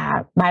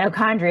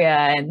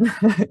mitochondria and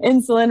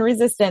insulin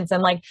resistance,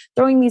 and like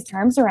throwing these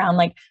terms around,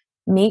 like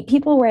meet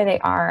people where they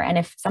are. And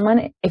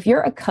if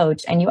you're a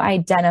coach and you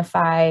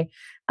identify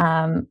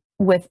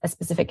with a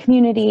specific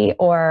community,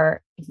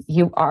 or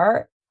you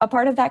are a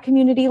part of that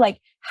community,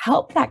 like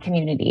help that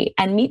community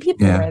and meet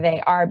people where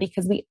they are,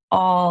 because we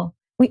all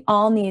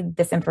need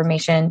this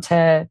information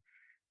to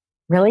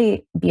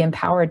really be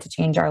empowered to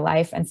change our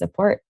life and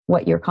support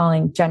what you're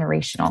calling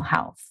generational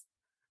health.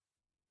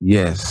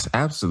 Yes,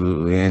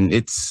 absolutely. And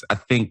I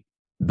think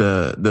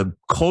the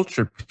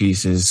culture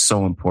piece is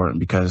so important,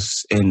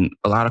 because in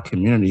a lot of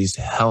communities,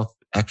 health,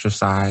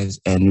 exercise,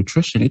 and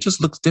nutrition, it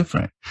just looks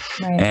different.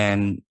 Right.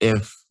 And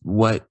if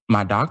what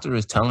my doctor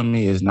is telling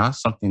me is not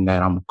something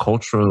that I'm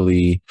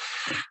culturally,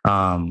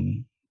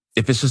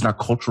 if it's just not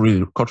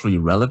culturally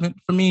relevant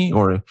for me,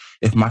 or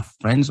if my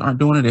friends aren't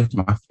doing it, if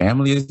my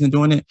family isn't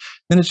doing it,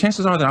 then the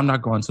chances are that I'm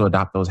not going to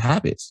adopt those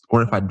habits.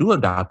 Or if I do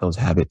adopt those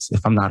habits,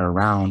 if I'm not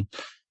around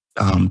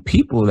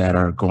people that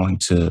are going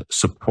to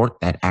support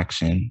that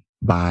action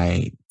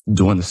by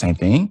doing the same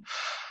thing,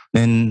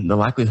 then the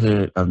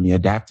likelihood of me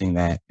adapting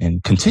that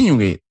and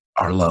continuing it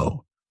are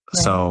low.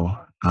 Right. So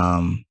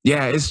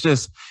Yeah, it's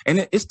just,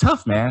 and it's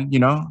tough, man.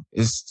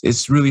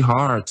 It's really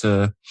hard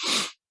to,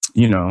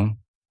 you know,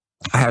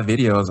 I have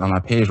videos on my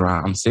page where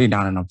I'm sitting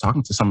down and I'm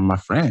talking to some of my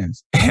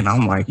friends and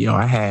I'm like,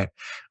 I had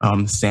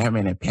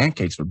salmon and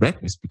pancakes for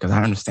breakfast because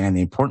I understand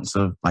the importance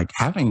of like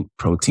having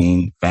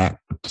protein, fat.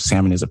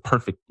 Salmon is a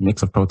perfect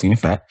mix of protein and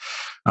fat,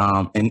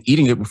 and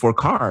eating it before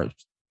carbs.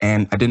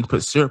 And I didn't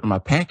put syrup in my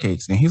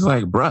pancakes. And he's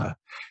like, bruh,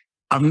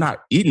 I'm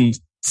not eating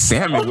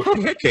salmon with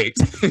pancakes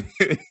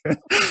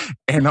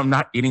and I'm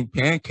not eating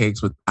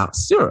pancakes without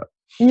syrup.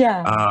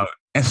 Yeah.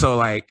 And so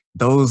like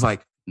those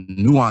like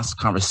nuanced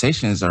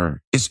conversations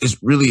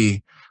it's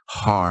really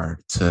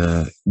hard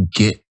to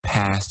get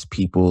past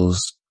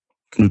people's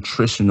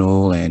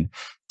nutritional and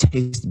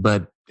taste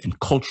bud and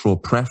cultural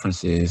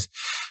preferences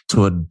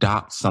to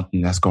adopt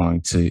something that's going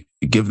to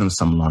give them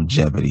some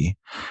longevity.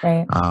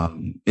 Right.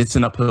 It's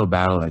an uphill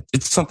battle.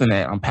 It's something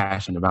that I'm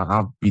passionate about.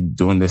 I'll be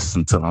doing this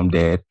until I'm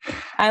dead.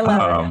 I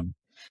love it.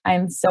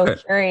 I'm so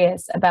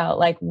curious about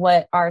like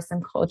what are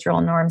some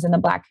cultural norms in the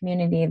Black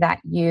community that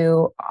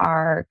you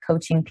are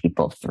coaching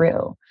people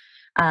through.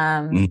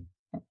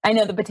 I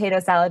know the potato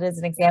salad is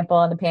an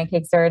example and the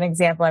pancakes are an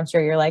example. I'm sure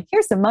you're like,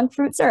 here's some monk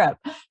fruit syrup,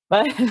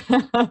 but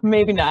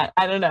maybe not.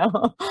 I don't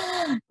know.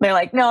 They're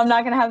like, no, I'm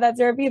not going to have that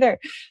syrup either.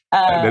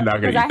 They're not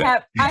going to eat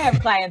that. I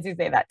have clients who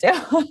say that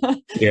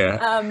too.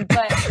 Yeah.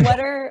 But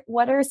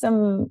what are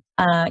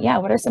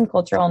some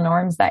cultural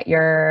norms that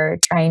you're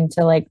trying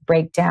to like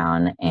break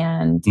down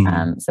and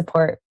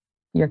support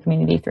your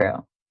community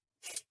through?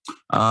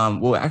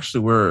 Well,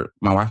 actually,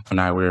 my wife and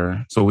I,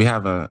 we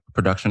have a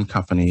production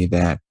company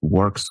that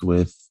works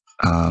with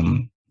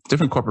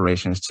different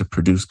corporations to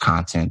produce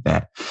content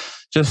that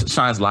just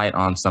shines light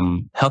on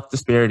some health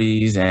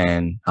disparities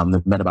and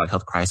the metabolic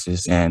health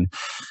crisis. And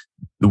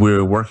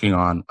we're working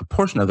on a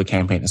portion of the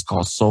campaign that's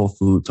called Soul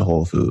Food to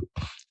Whole Food.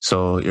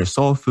 So your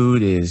soul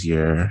food is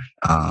your,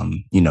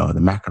 the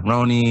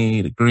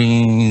macaroni, the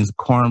greens,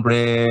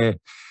 cornbread,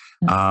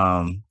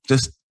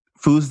 just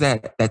foods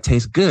that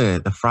taste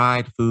good, the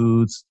fried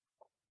foods,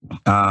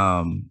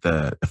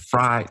 the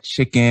fried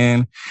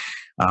chicken,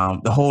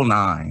 the whole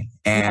nine.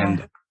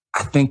 And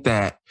I think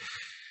that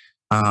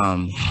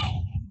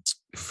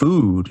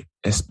food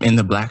in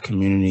the Black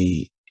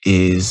community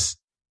is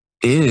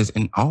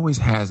and always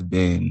has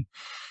been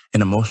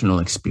an emotional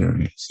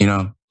experience.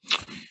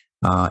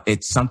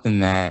 It's something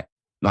that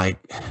like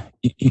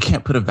you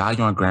can't put a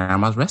value on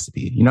grandma's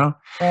recipe.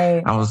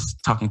 Right. I was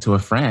talking to a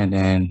friend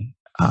and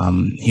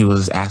he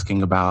was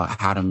asking about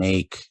how to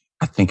make,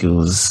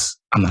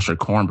 I'm not sure,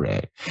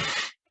 cornbread.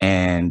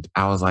 And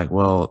I was like,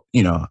 well,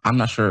 I'm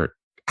not sure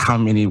how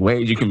many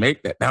ways you can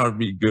make that. That would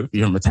be good for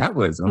your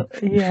metabolism.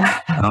 Yeah.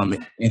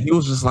 And he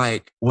was just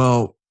like,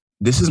 well,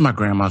 this is my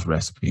grandma's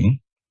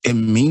recipe. It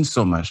means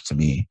so much to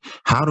me.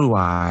 How do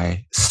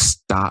I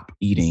stop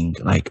eating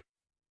like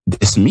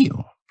this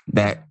meal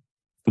that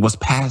was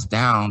passed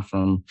down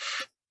from,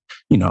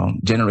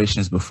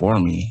 generations before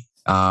me?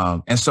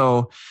 And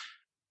so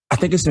I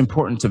think it's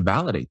important to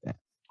validate that,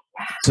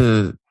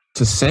 to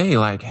say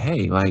like,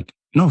 hey, like,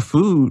 no,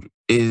 food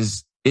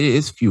is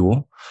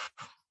fuel,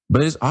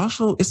 but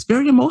it's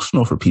very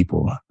emotional for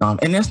people.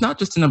 And that's not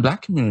just in the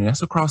Black community,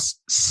 that's across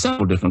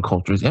several different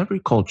cultures. Every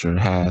culture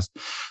has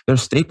their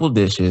staple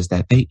dishes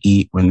that they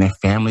eat when their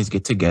families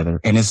get together,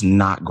 and it's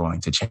not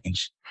going to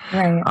change.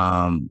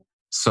 Right.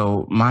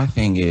 So my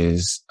thing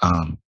is,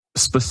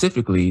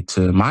 specifically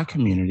to my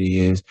community,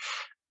 is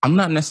I'm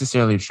not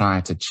necessarily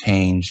trying to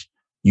change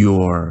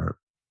your,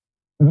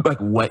 like,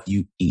 what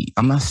you eat.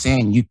 I'm not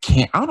saying you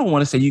can't, I don't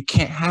want to say you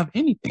can't have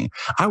anything.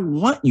 I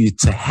want you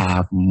to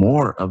have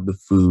more of the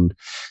food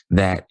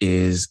that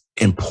is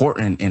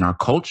important in our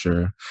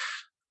culture.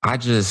 I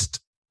just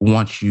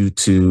want you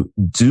to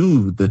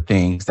do the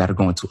things that are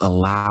going to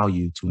allow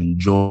you to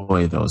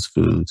enjoy those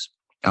foods.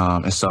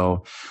 And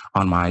so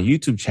on my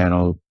YouTube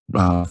channel,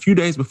 a few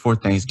days before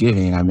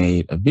Thanksgiving, I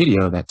made a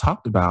video that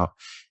talked about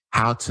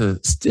how to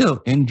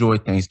still enjoy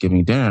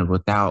Thanksgiving dinner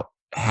without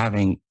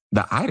having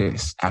the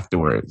itis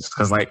afterwards.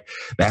 Cause like,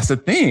 that's the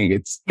thing.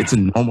 It's a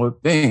normal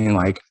thing.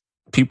 Like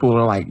people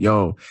are like,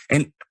 yo,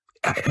 and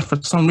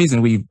for some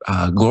reason we've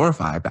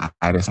glorified the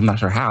itis. I'm not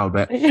sure how,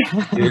 but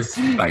it's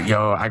like,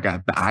 yo, I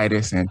got the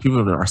itis, and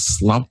people are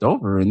slumped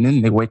over and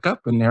then they wake up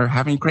and they're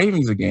having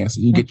cravings again.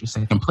 So you get your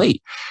second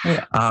plate.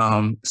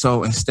 Yeah.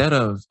 So instead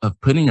of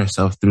putting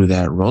yourself through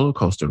that roller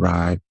coaster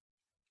ride,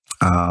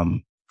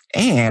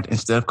 and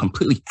instead of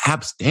completely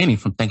abstaining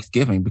from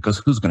Thanksgiving, because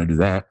who's going to do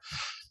that?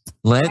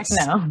 Let's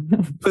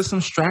put some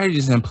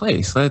strategies in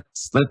place.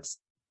 Let's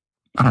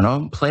I don't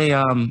know, play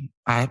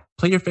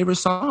your favorite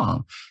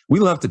song. We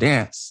love to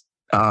dance.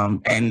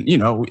 And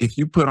if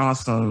you put on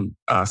some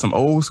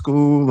old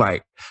school,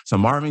 like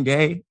some Marvin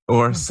Gaye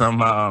or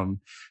some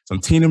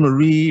Tina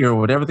Marie or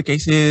whatever the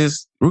case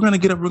is, we're gonna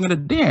get up, we're gonna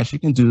dance. You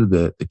can do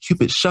the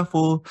Cupid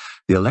shuffle,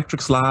 the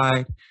electric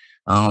slide.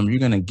 You're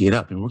gonna get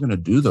up and we're gonna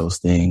do those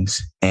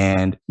things.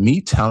 And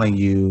me telling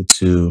you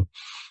to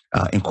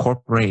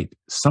incorporate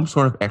some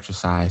sort of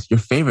exercise, your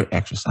favorite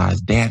exercise,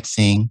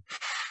 dancing,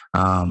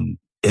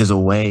 is a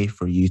way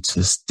for you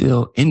to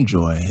still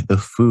enjoy the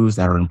foods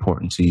that are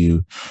important to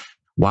you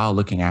while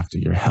looking after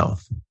your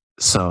health.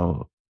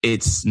 So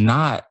it's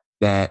not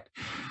that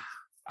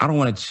I don't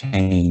want to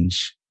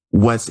change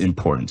what's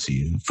important to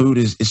you. Food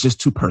it's just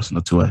too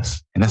personal to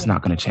us, and that's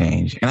not going to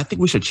change. And I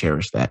think we should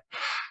cherish that.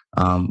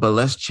 But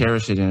let's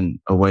cherish it in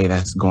a way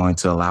that's going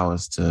to allow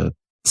us to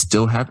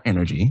still have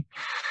energy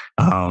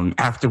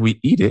after we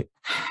eat it,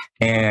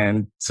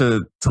 and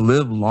to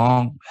live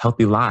long,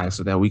 healthy lives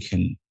so that we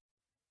can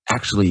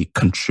actually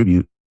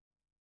contribute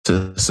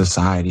to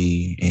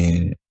society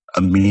in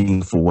a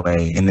meaningful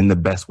way and in the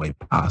best way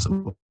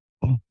possible.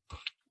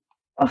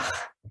 Oh,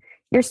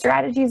 your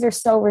strategies are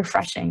so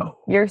refreshing.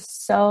 You're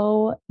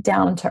so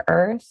down to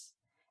earth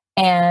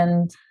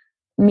and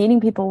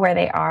meeting people where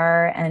they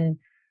are, and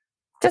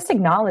just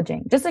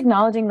acknowledging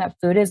that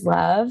food is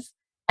love,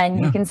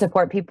 and you can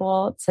support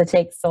people to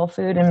take soul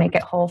food and make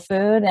it whole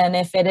food. And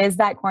if it is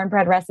that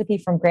cornbread recipe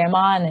from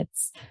grandma and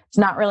it's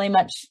not really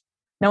much,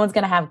 no one's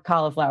going to have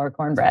cauliflower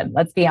cornbread.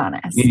 Let's be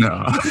honest.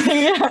 No.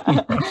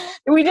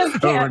 We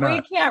just can't,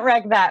 we can't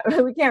wreck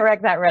that. We can't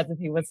wreck that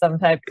recipe with some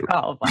type of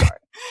cauliflower.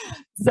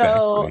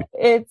 So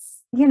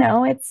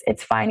exactly.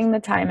 It's finding the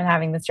time and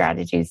having the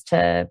strategies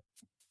to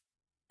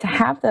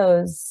have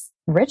those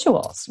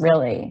rituals,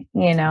 really,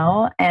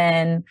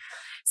 And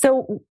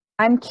so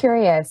I'm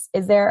curious,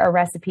 is there a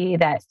recipe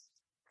that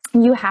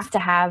you have to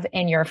have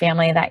in your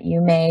family that you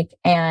make?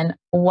 And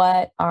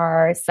what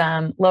are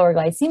some lower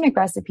glycemic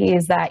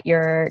recipes that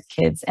your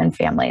kids and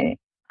family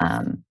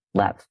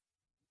love?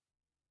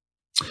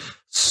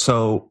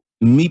 So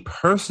me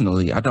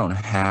personally, I don't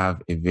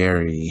have I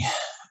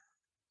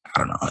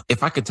don't know,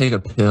 if I could take a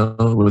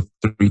pill with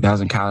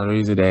 3,000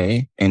 calories a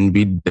day and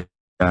be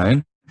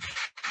done,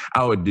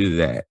 I would do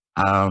that.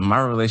 My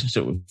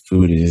relationship with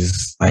food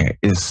is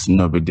it's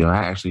no big deal.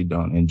 I actually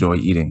don't enjoy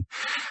eating.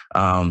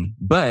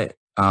 But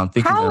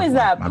thinking how of is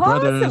that my possible?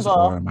 brothers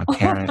or my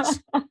parents,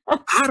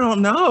 I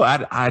don't know.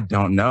 I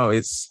don't know.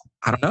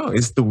 I don't know.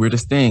 It's the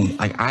weirdest thing.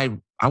 Like I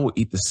will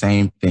eat the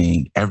same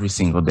thing every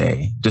single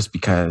day just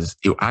because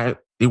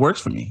it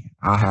works for me.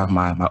 I'll have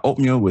my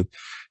oatmeal with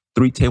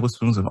 3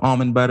 tablespoons of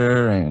almond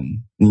butter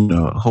and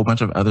a whole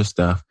bunch of other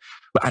stuff.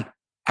 But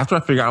after I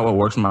figure out what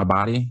works in my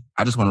body,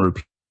 I just want to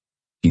repeat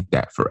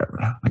that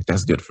forever. Like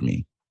that's good for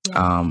me.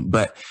 Yeah.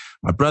 But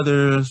my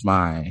brothers,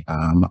 my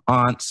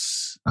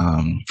aunts,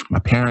 my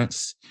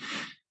parents,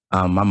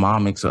 my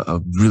mom makes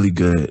a really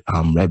good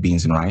red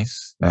beans and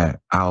rice that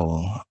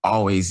I'll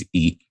always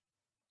eat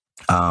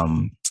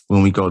when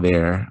we go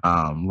there.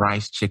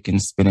 Rice, chicken,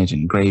 spinach,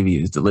 and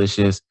gravy is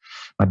delicious.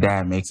 My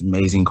dad makes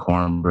amazing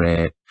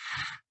cornbread.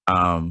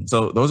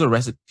 So those are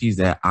recipes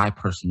that I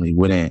personally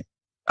wouldn't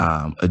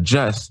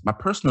adjust. My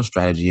personal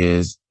strategy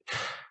is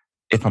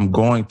if I'm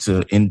going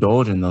to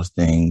indulge in those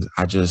things,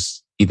 I'm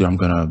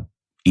going to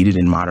eat it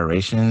in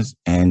moderations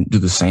and do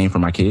the same for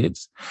my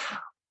kids,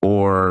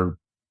 or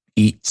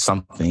eat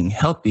something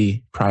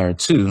healthy prior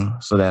to,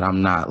 so that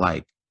I'm not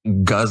like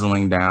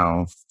guzzling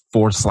down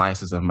 4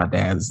 slices of my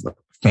dad's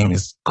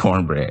famous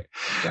cornbread.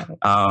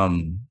 Yeah.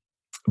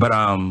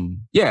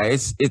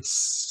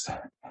 It's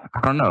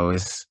I don't know.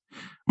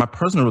 My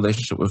personal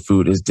relationship with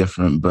food is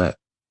different, but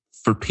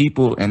for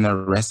people and their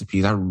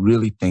recipes, I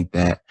really think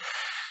that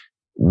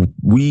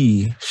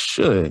we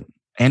should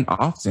and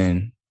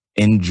often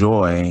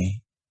enjoy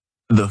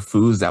the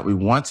foods that we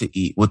want to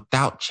eat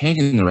without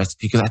changing the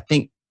recipe. Because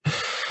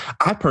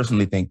I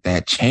personally think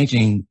that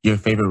changing your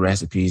favorite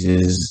recipes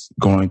is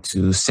going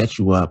to set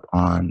you up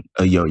on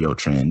a yo-yo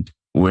trend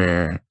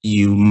where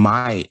you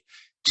might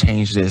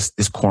change this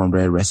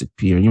cornbread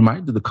recipe, or you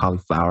might do the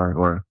cauliflower,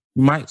 or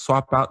you might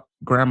swap out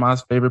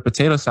grandma's favorite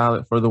potato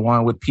salad for the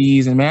one with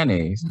peas and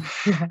mayonnaise.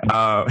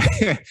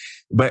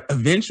 But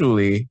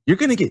eventually you're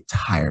going to get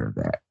tired of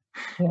that.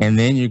 Yeah. And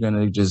then you're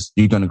going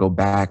to go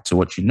back to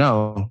what you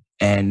know,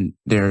 and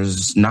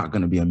there's not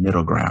going to be a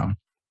middle ground.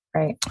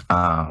 Right.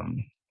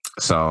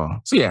 So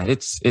yeah,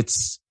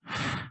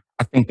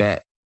 I think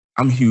that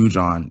I'm huge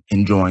on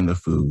enjoying the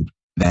food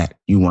that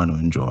you want to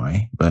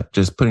enjoy, but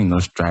just putting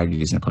those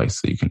strategies in place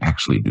so you can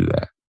actually do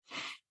that.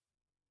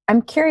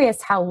 I'm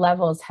curious how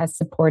Levels has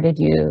supported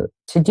you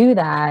to do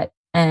that.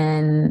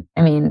 And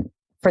I mean,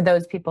 for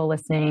those people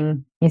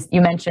listening,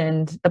 you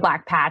mentioned the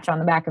black patch on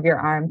the back of your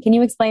arm. Can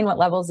you explain what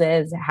Levels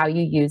is, how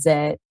you use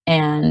it,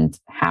 and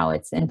how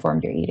it's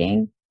informed your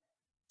eating?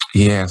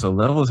 Yeah, so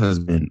Levels has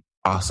been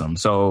awesome.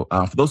 So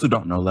for those who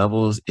don't know,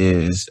 Levels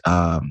is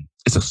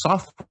it's a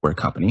software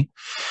company,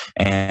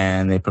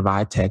 and they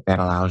provide tech that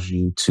allows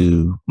you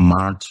to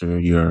monitor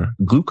your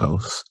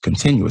glucose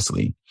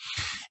continuously.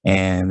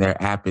 And their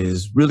app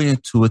is really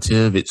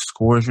intuitive. It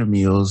scores your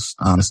meals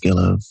on a scale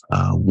of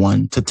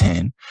 1 to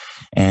 10.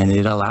 And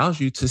it allows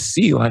you to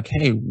see like,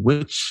 hey,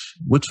 which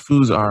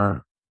foods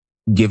are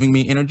giving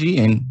me energy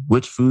and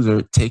which foods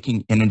are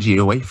taking energy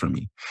away from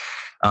me.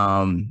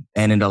 And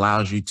it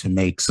allows you to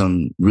make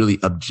some really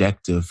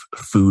objective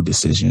food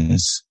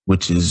decisions,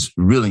 which is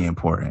really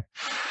important.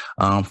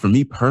 For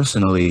me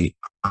personally,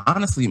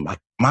 honestly,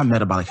 my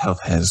metabolic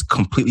health has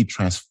completely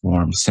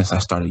transformed since I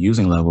started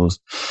using levels,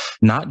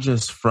 not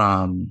just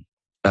from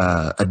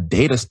a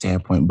data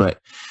standpoint, but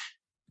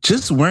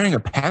just wearing a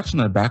patch on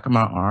the back of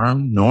my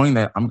arm, knowing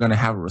that I'm going to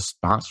have a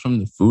response from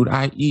the food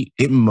I eat,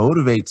 it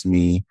motivates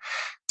me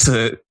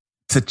to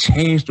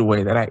change the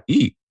way that I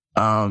eat.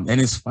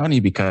 And it's funny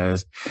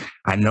because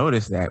I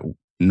noticed that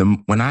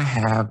when I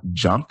have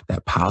junk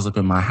that piles up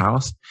in my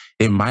house,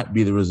 it might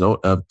be the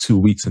result of 2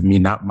 weeks of me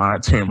not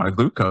monitoring my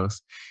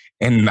glucose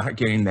and not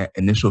getting that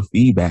initial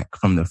feedback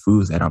from the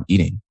foods that I'm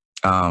eating.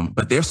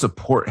 But their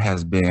support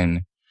has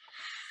been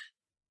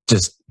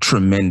just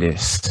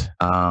tremendous.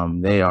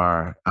 They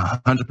are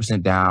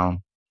 100%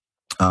 down.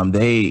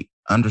 They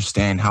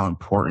understand how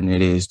important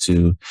it is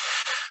to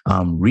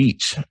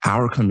reach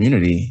our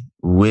community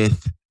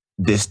with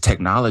this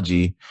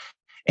technology.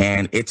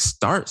 And it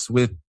starts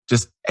with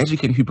just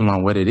educating people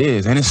on what it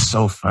is. And it's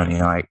so funny.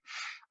 Like,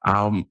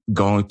 I'm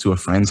going to a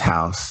friend's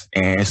house,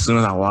 and as soon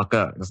as I walk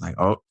up, it's like,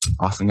 oh,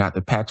 Austin got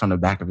the patch on the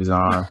back of his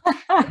arm.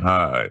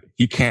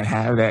 He can't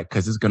have that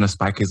because it's going to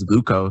spike his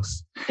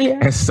glucose. Yeah.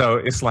 And so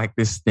it's like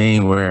this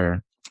thing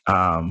where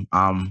I'm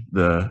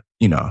the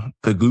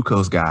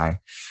glucose guy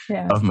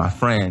of my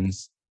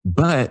friends,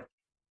 but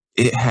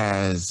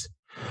it's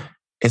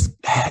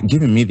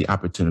given me the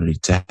opportunity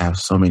to have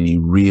so many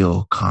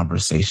real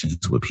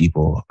conversations with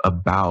people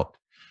about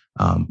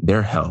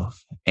their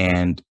health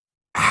and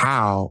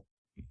how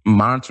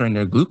monitoring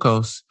their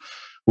glucose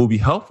will be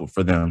helpful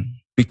for them.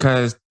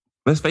 Because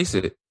let's face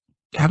it,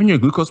 having your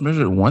glucose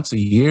measured once a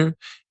year,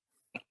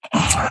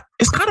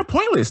 it's kind of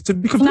pointless, to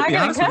be completely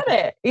honest. It's not going to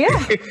cut it.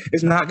 Yeah.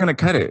 It's not going to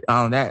cut it.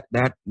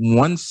 That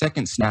 1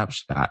 second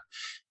snapshot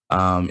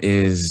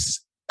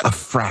is a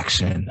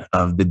fraction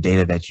of the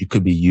data that you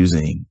could be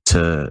using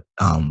to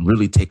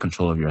really take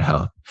control of your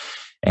health.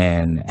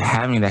 And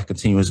having that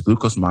continuous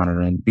glucose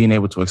monitoring, being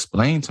able to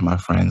explain to my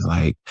friends,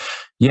 like,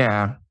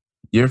 yeah,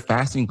 your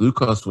fasting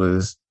glucose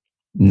was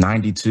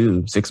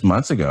 92 6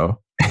 months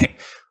ago.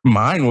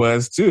 Mine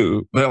was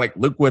too. But like,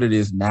 look what it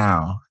is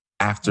now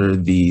after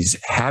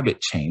these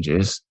habit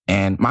changes.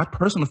 And my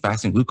personal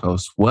fasting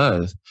glucose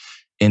was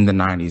in the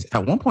 90s.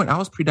 At one point, I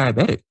was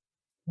pre-diabetic.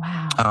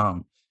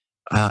 Wow.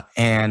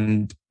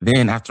 And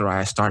then after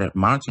I started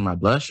monitoring my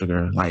blood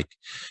sugar,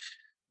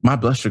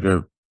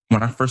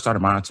 when I first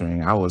started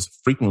monitoring, I was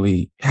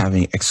frequently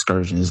having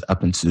excursions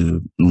up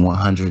into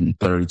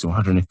 130 to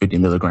 150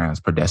 milligrams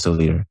per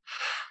deciliter.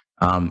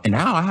 And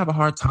now I have a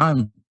hard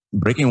time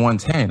breaking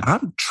 110.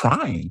 I'm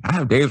trying. I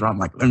have days where I'm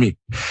like,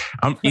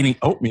 I'm eating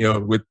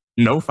oatmeal with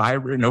no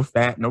fiber, no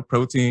fat, no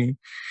protein.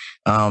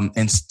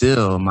 And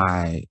still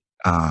my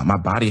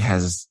body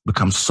has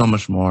become so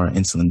much more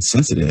insulin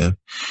sensitive.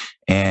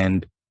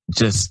 And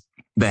just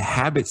the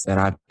habits that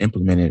I've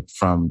implemented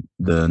from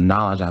the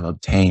knowledge I've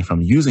obtained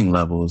from using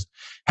levels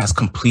has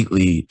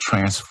completely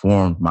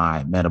transformed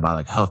my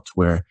metabolic health to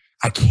where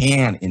I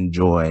can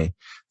enjoy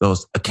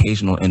those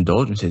occasional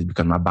indulgences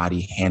because my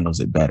body handles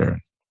it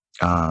better.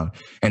 And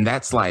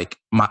that's like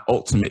my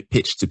ultimate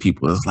pitch to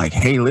people is like,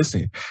 hey,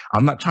 listen,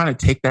 I'm not trying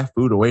to take that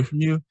food away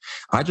from you.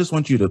 I just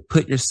want you to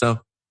put yourself,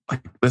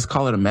 like, let's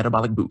call it a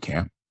metabolic boot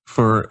camp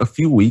for a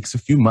few weeks, a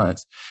few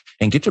months,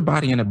 and get your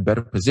body in a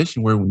better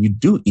position where when you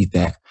do eat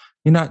that,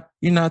 you're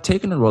not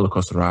taking a roller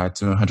coaster ride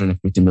to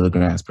 150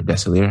 milligrams per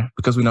deciliter,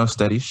 because we know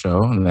studies show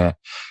that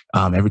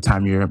every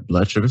time your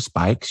blood sugar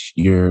spikes,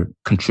 you're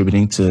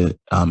contributing to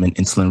an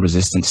insulin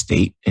resistant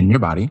state in your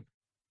body.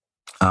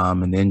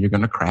 And then you're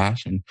going to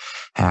crash and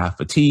have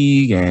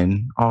fatigue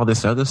and all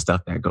this other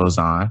stuff that goes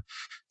on.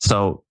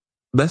 So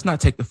let's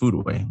not take the food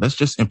away. Let's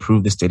just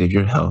improve the state of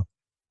your health,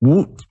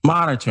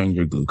 monitoring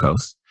your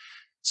glucose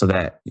so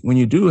that when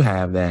you do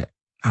have that,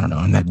 I don't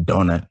know, in that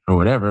donut or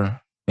whatever,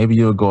 maybe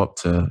you'll go up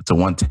to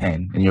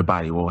 110 and your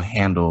body will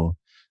handle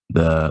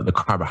the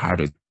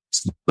carbohydrates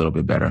a little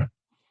bit better.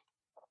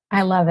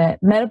 I love it.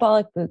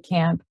 Metabolic boot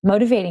camp,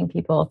 motivating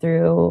people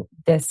through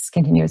this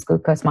continuous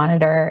glucose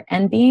monitor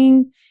and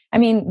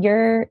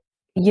you're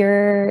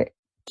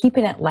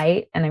keeping it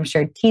light, and I'm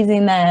sure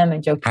teasing them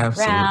and joking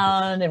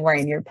around and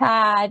wearing your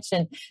patch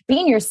and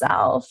being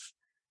yourself,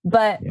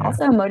 but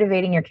also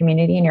motivating your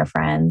community and your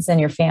friends and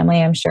your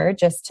family, I'm sure,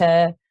 just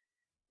to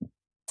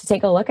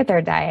take a look at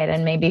their diet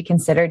and maybe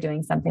consider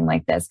doing something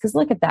like this. Because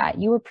look at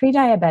that. You were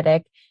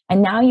pre-diabetic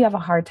and now you have a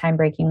hard time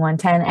breaking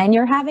 110 and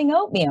you're having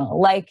oatmeal.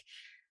 Like,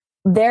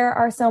 there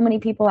are so many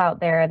people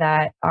out there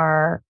that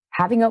are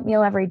having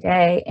oatmeal every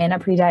day in a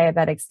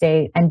pre-diabetic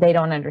state, and they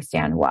don't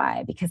understand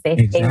why, because they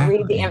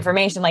read the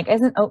information like,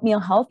 isn't oatmeal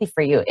healthy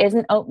for you?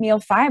 Isn't oatmeal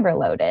fiber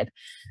loaded?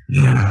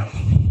 Yeah.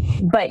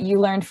 But you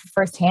learned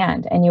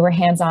firsthand and you were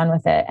hands-on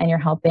with it, and you're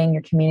helping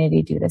your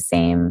community do the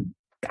same.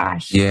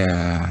 Gosh.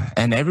 Yeah.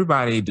 And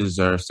everybody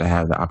deserves to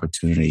have the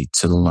opportunity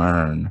to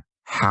learn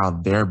how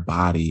their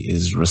body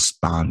is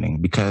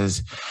responding,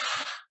 because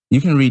you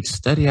can read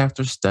study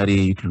after study,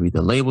 you can read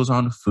the labels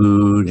on the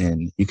food,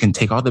 and you can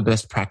take all the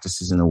best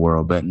practices in the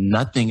world, but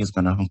nothing is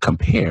going to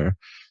compare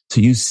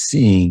to you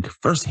seeing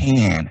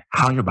firsthand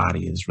how your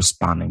body is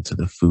responding to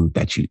the food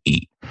that you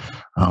eat.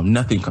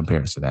 Nothing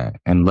compares to that.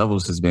 And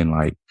Levels has been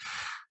like,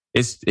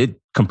 it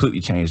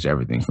completely changed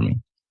everything for me.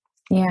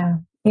 Yeah.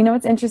 You know,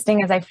 what's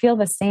interesting is I feel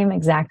the same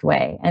exact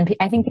way. And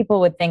I think people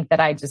would think that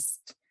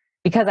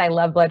because I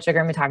love blood sugar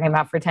and been talking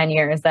about for 10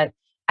 years, that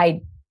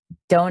I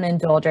don't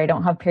indulge, or I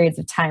don't have periods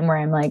of time where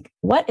I'm like,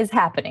 what is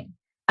happening?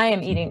 I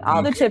am eating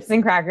all the chips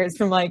and crackers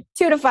from like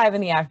 2 to 5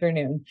 in the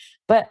afternoon,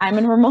 but I'm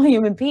a normal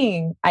human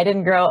being. I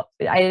didn't grow,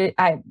 I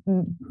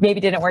maybe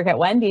didn't work at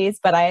Wendy's,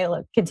 but I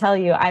can tell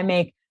you, I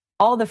make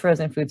all the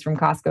frozen foods from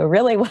Costco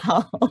really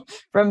well,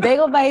 from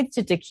bagel bites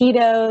to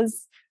taquitos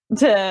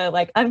to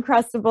like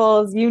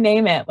Uncrustables, you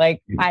name it.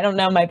 Like, I don't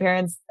know, my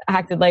parents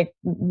acted like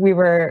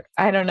there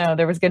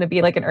was going to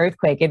be like an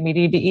earthquake and we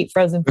need to eat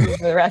frozen food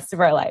for the rest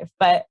of our life.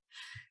 But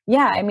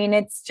yeah, I mean,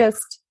 it's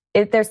just,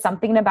 there's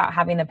something about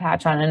having the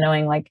patch on and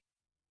knowing like,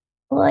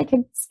 well, I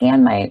could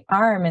scan my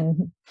arm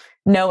and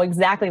know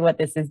exactly what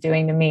this is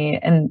doing to me,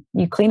 and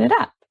you clean it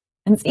up.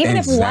 And even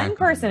if one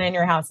person in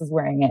your house is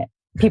wearing it,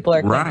 people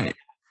are cleaning it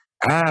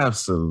up.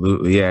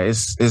 Absolutely. Yeah.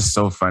 It's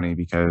so funny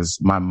because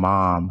my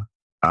mom,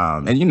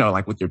 and you know,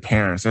 like with your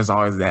parents, there's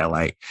always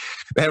that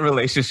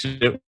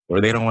relationship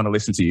where they don't want to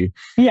listen to you.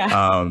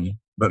 Yeah.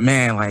 But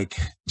man, like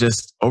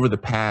just over the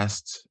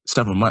past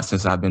several months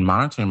since I've been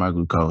monitoring my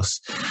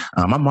glucose,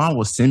 my mom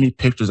will send me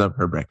pictures of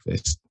her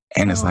breakfast.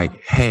 And it's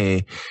like,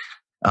 hey,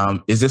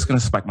 is this going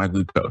to spike my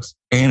glucose?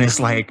 And it's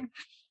like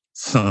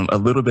a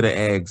little bit of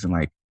eggs and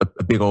like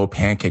a big old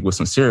pancake with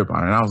some syrup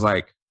on it. And I was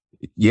like,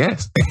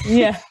 yes,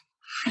 yeah,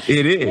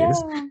 it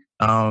is.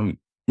 Yeah.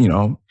 You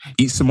know,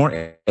 eat some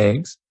more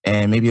eggs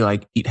and maybe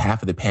like eat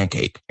half of the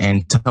pancake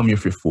and tell me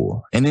if you're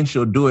full. And then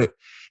she'll do it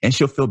and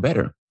she'll feel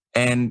better.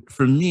 And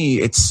for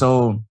me,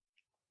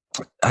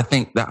 I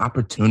think the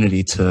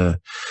opportunity to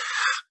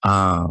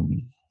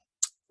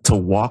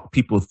walk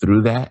people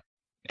through that,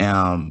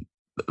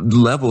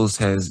 Levels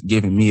has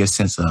given me a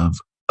sense of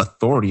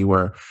authority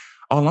where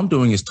all I'm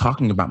doing is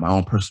talking about my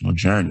own personal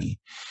journey.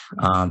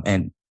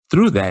 And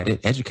through that, it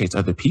educates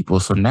other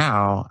people. So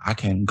now I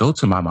can go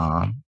to my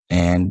mom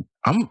and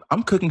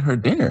I'm cooking her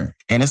dinner,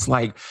 and it's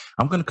like,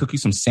 I'm going to cook you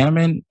some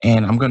salmon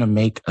and I'm going to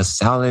make a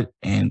salad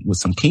and with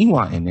some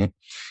quinoa in it.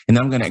 And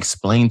then I'm going to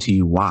explain to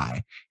you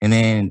why. And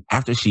then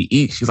after she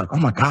eats, she's like, oh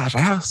my gosh,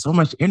 I have so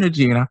much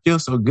energy and I feel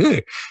so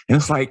good. And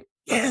it's like,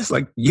 yes,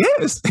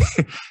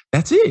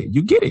 that's it.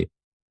 You get it.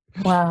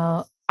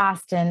 Well,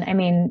 Austin, I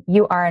mean,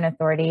 you are an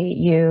authority.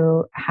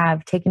 You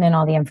have taken in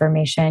all the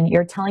information.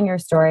 You're telling your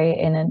story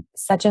in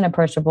such an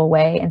approachable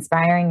way,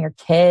 inspiring your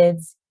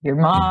kids, your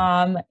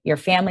mom, your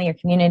family, your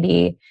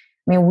community.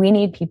 I mean, we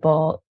need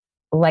people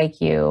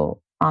like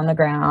you on the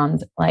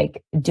ground,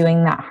 like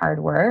doing that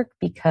hard work,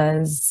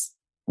 because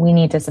we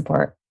need to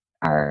support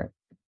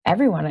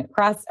everyone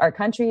across our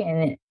country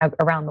and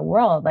around the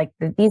world. Like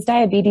these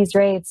diabetes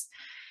rates,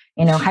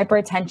 you know,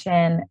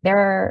 hypertension,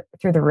 they're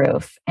through the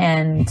roof.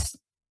 And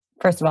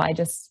first of all, I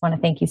just want to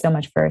thank you so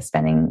much for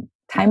spending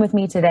time with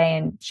me today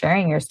and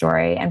sharing your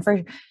story. And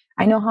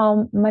I know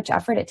how much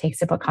effort it takes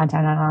to put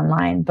content out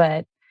online,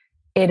 but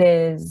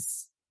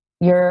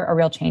you're a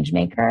real change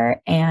maker.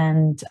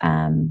 And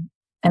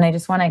I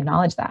just want to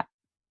acknowledge that.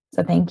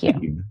 So thank you.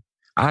 Thank you.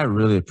 I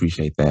really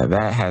appreciate that.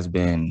 That has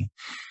been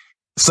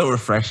so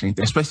refreshing,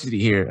 especially to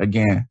hear,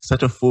 again,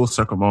 such a full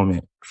circle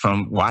moment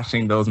from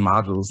watching those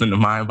modules in the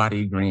Mind,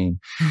 Body, Green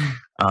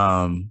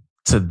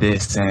to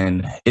this.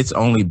 And it's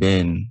only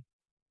been,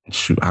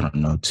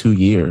 2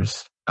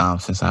 years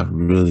since I've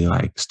really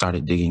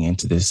started digging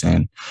into this.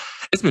 And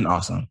it's been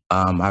awesome.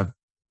 I've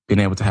been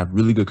able to have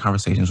really good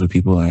conversations with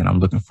people, and I'm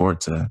looking forward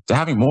to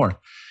having more.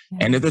 Yeah.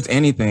 And if there's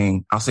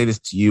anything, I'll say this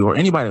to you or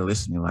anybody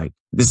listening, like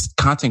this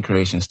content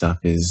creation stuff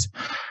is,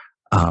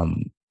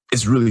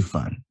 it's really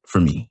fun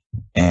for me,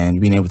 and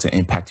being able to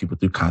impact people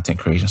through content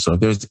creation. So if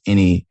there's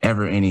any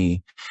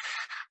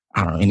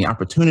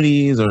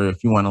opportunities, or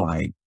if you want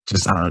to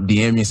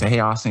DM me and say, hey,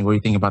 Austin, what do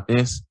you think about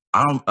this?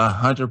 I'm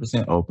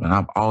 100% open.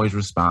 I'm always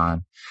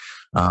respond.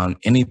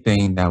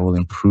 Anything that will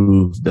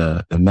improve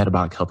the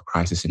metabolic health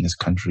crisis in this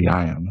country,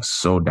 I am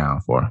so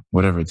down for,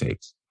 whatever it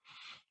takes.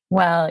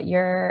 Well,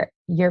 your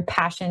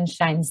passion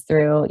shines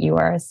through. You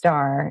are a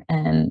star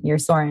and you're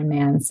soaring,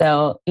 man.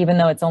 So even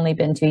though it's only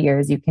been 2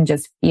 years, you can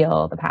just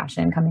feel the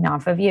passion coming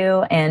off of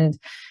you, and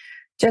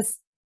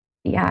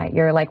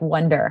you're like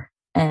wonder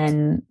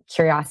and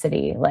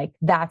curiosity. Like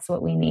that's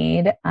what we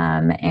need.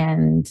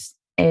 And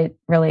it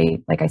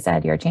really, like I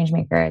said, you're a change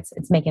maker.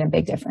 It's making a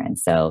big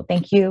difference. So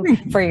thank you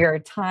for your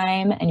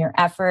time and your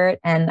effort.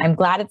 And I'm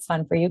glad it's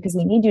fun for you, because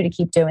we need you to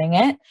keep doing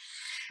it.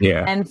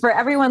 Yeah. And for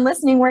everyone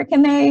listening, where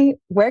can they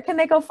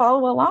go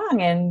follow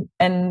along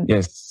and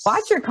yes.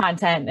 watch your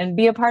content and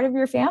be a part of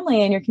your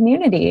family and your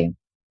community?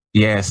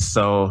 Yes.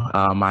 So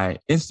my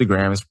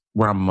Instagram is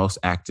where I'm most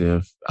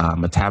active,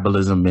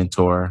 Metabolism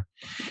Mentor.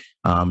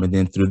 And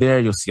then through there,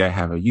 you'll see I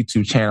have a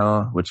YouTube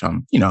channel, which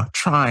I'm,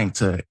 trying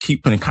to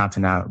keep putting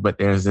content out, but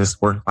there's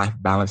this work-life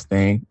balance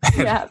thing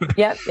Yep.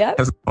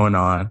 that's going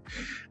on.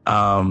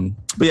 But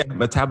yeah,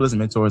 Metabolism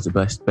Mentor is the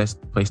best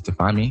place to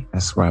find me.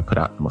 That's where I put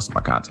out most of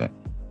my content.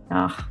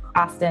 Oh,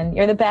 Austin,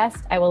 you're the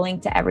best. I will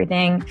link to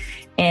everything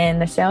in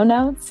the show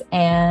notes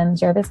and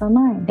share this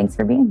online. Thanks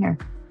for being here.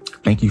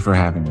 Thank you for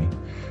having me.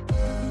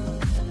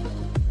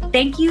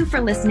 Thank you for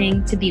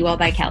listening to Be Well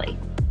by Kelly.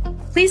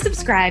 Please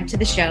subscribe to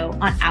the show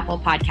on Apple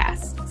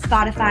Podcasts,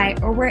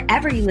 Spotify, or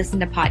wherever you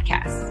listen to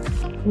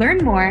podcasts. Learn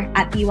more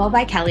at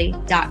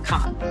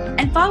bewellbykelly.com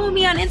and follow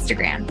me on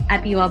Instagram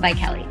at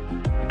bewellbykelly.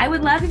 I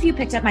would love if you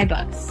picked up my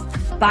books,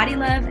 Body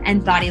Love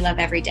and Body Love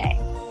Every Day.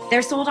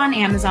 They're sold on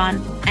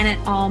Amazon and at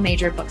all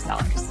major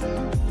booksellers.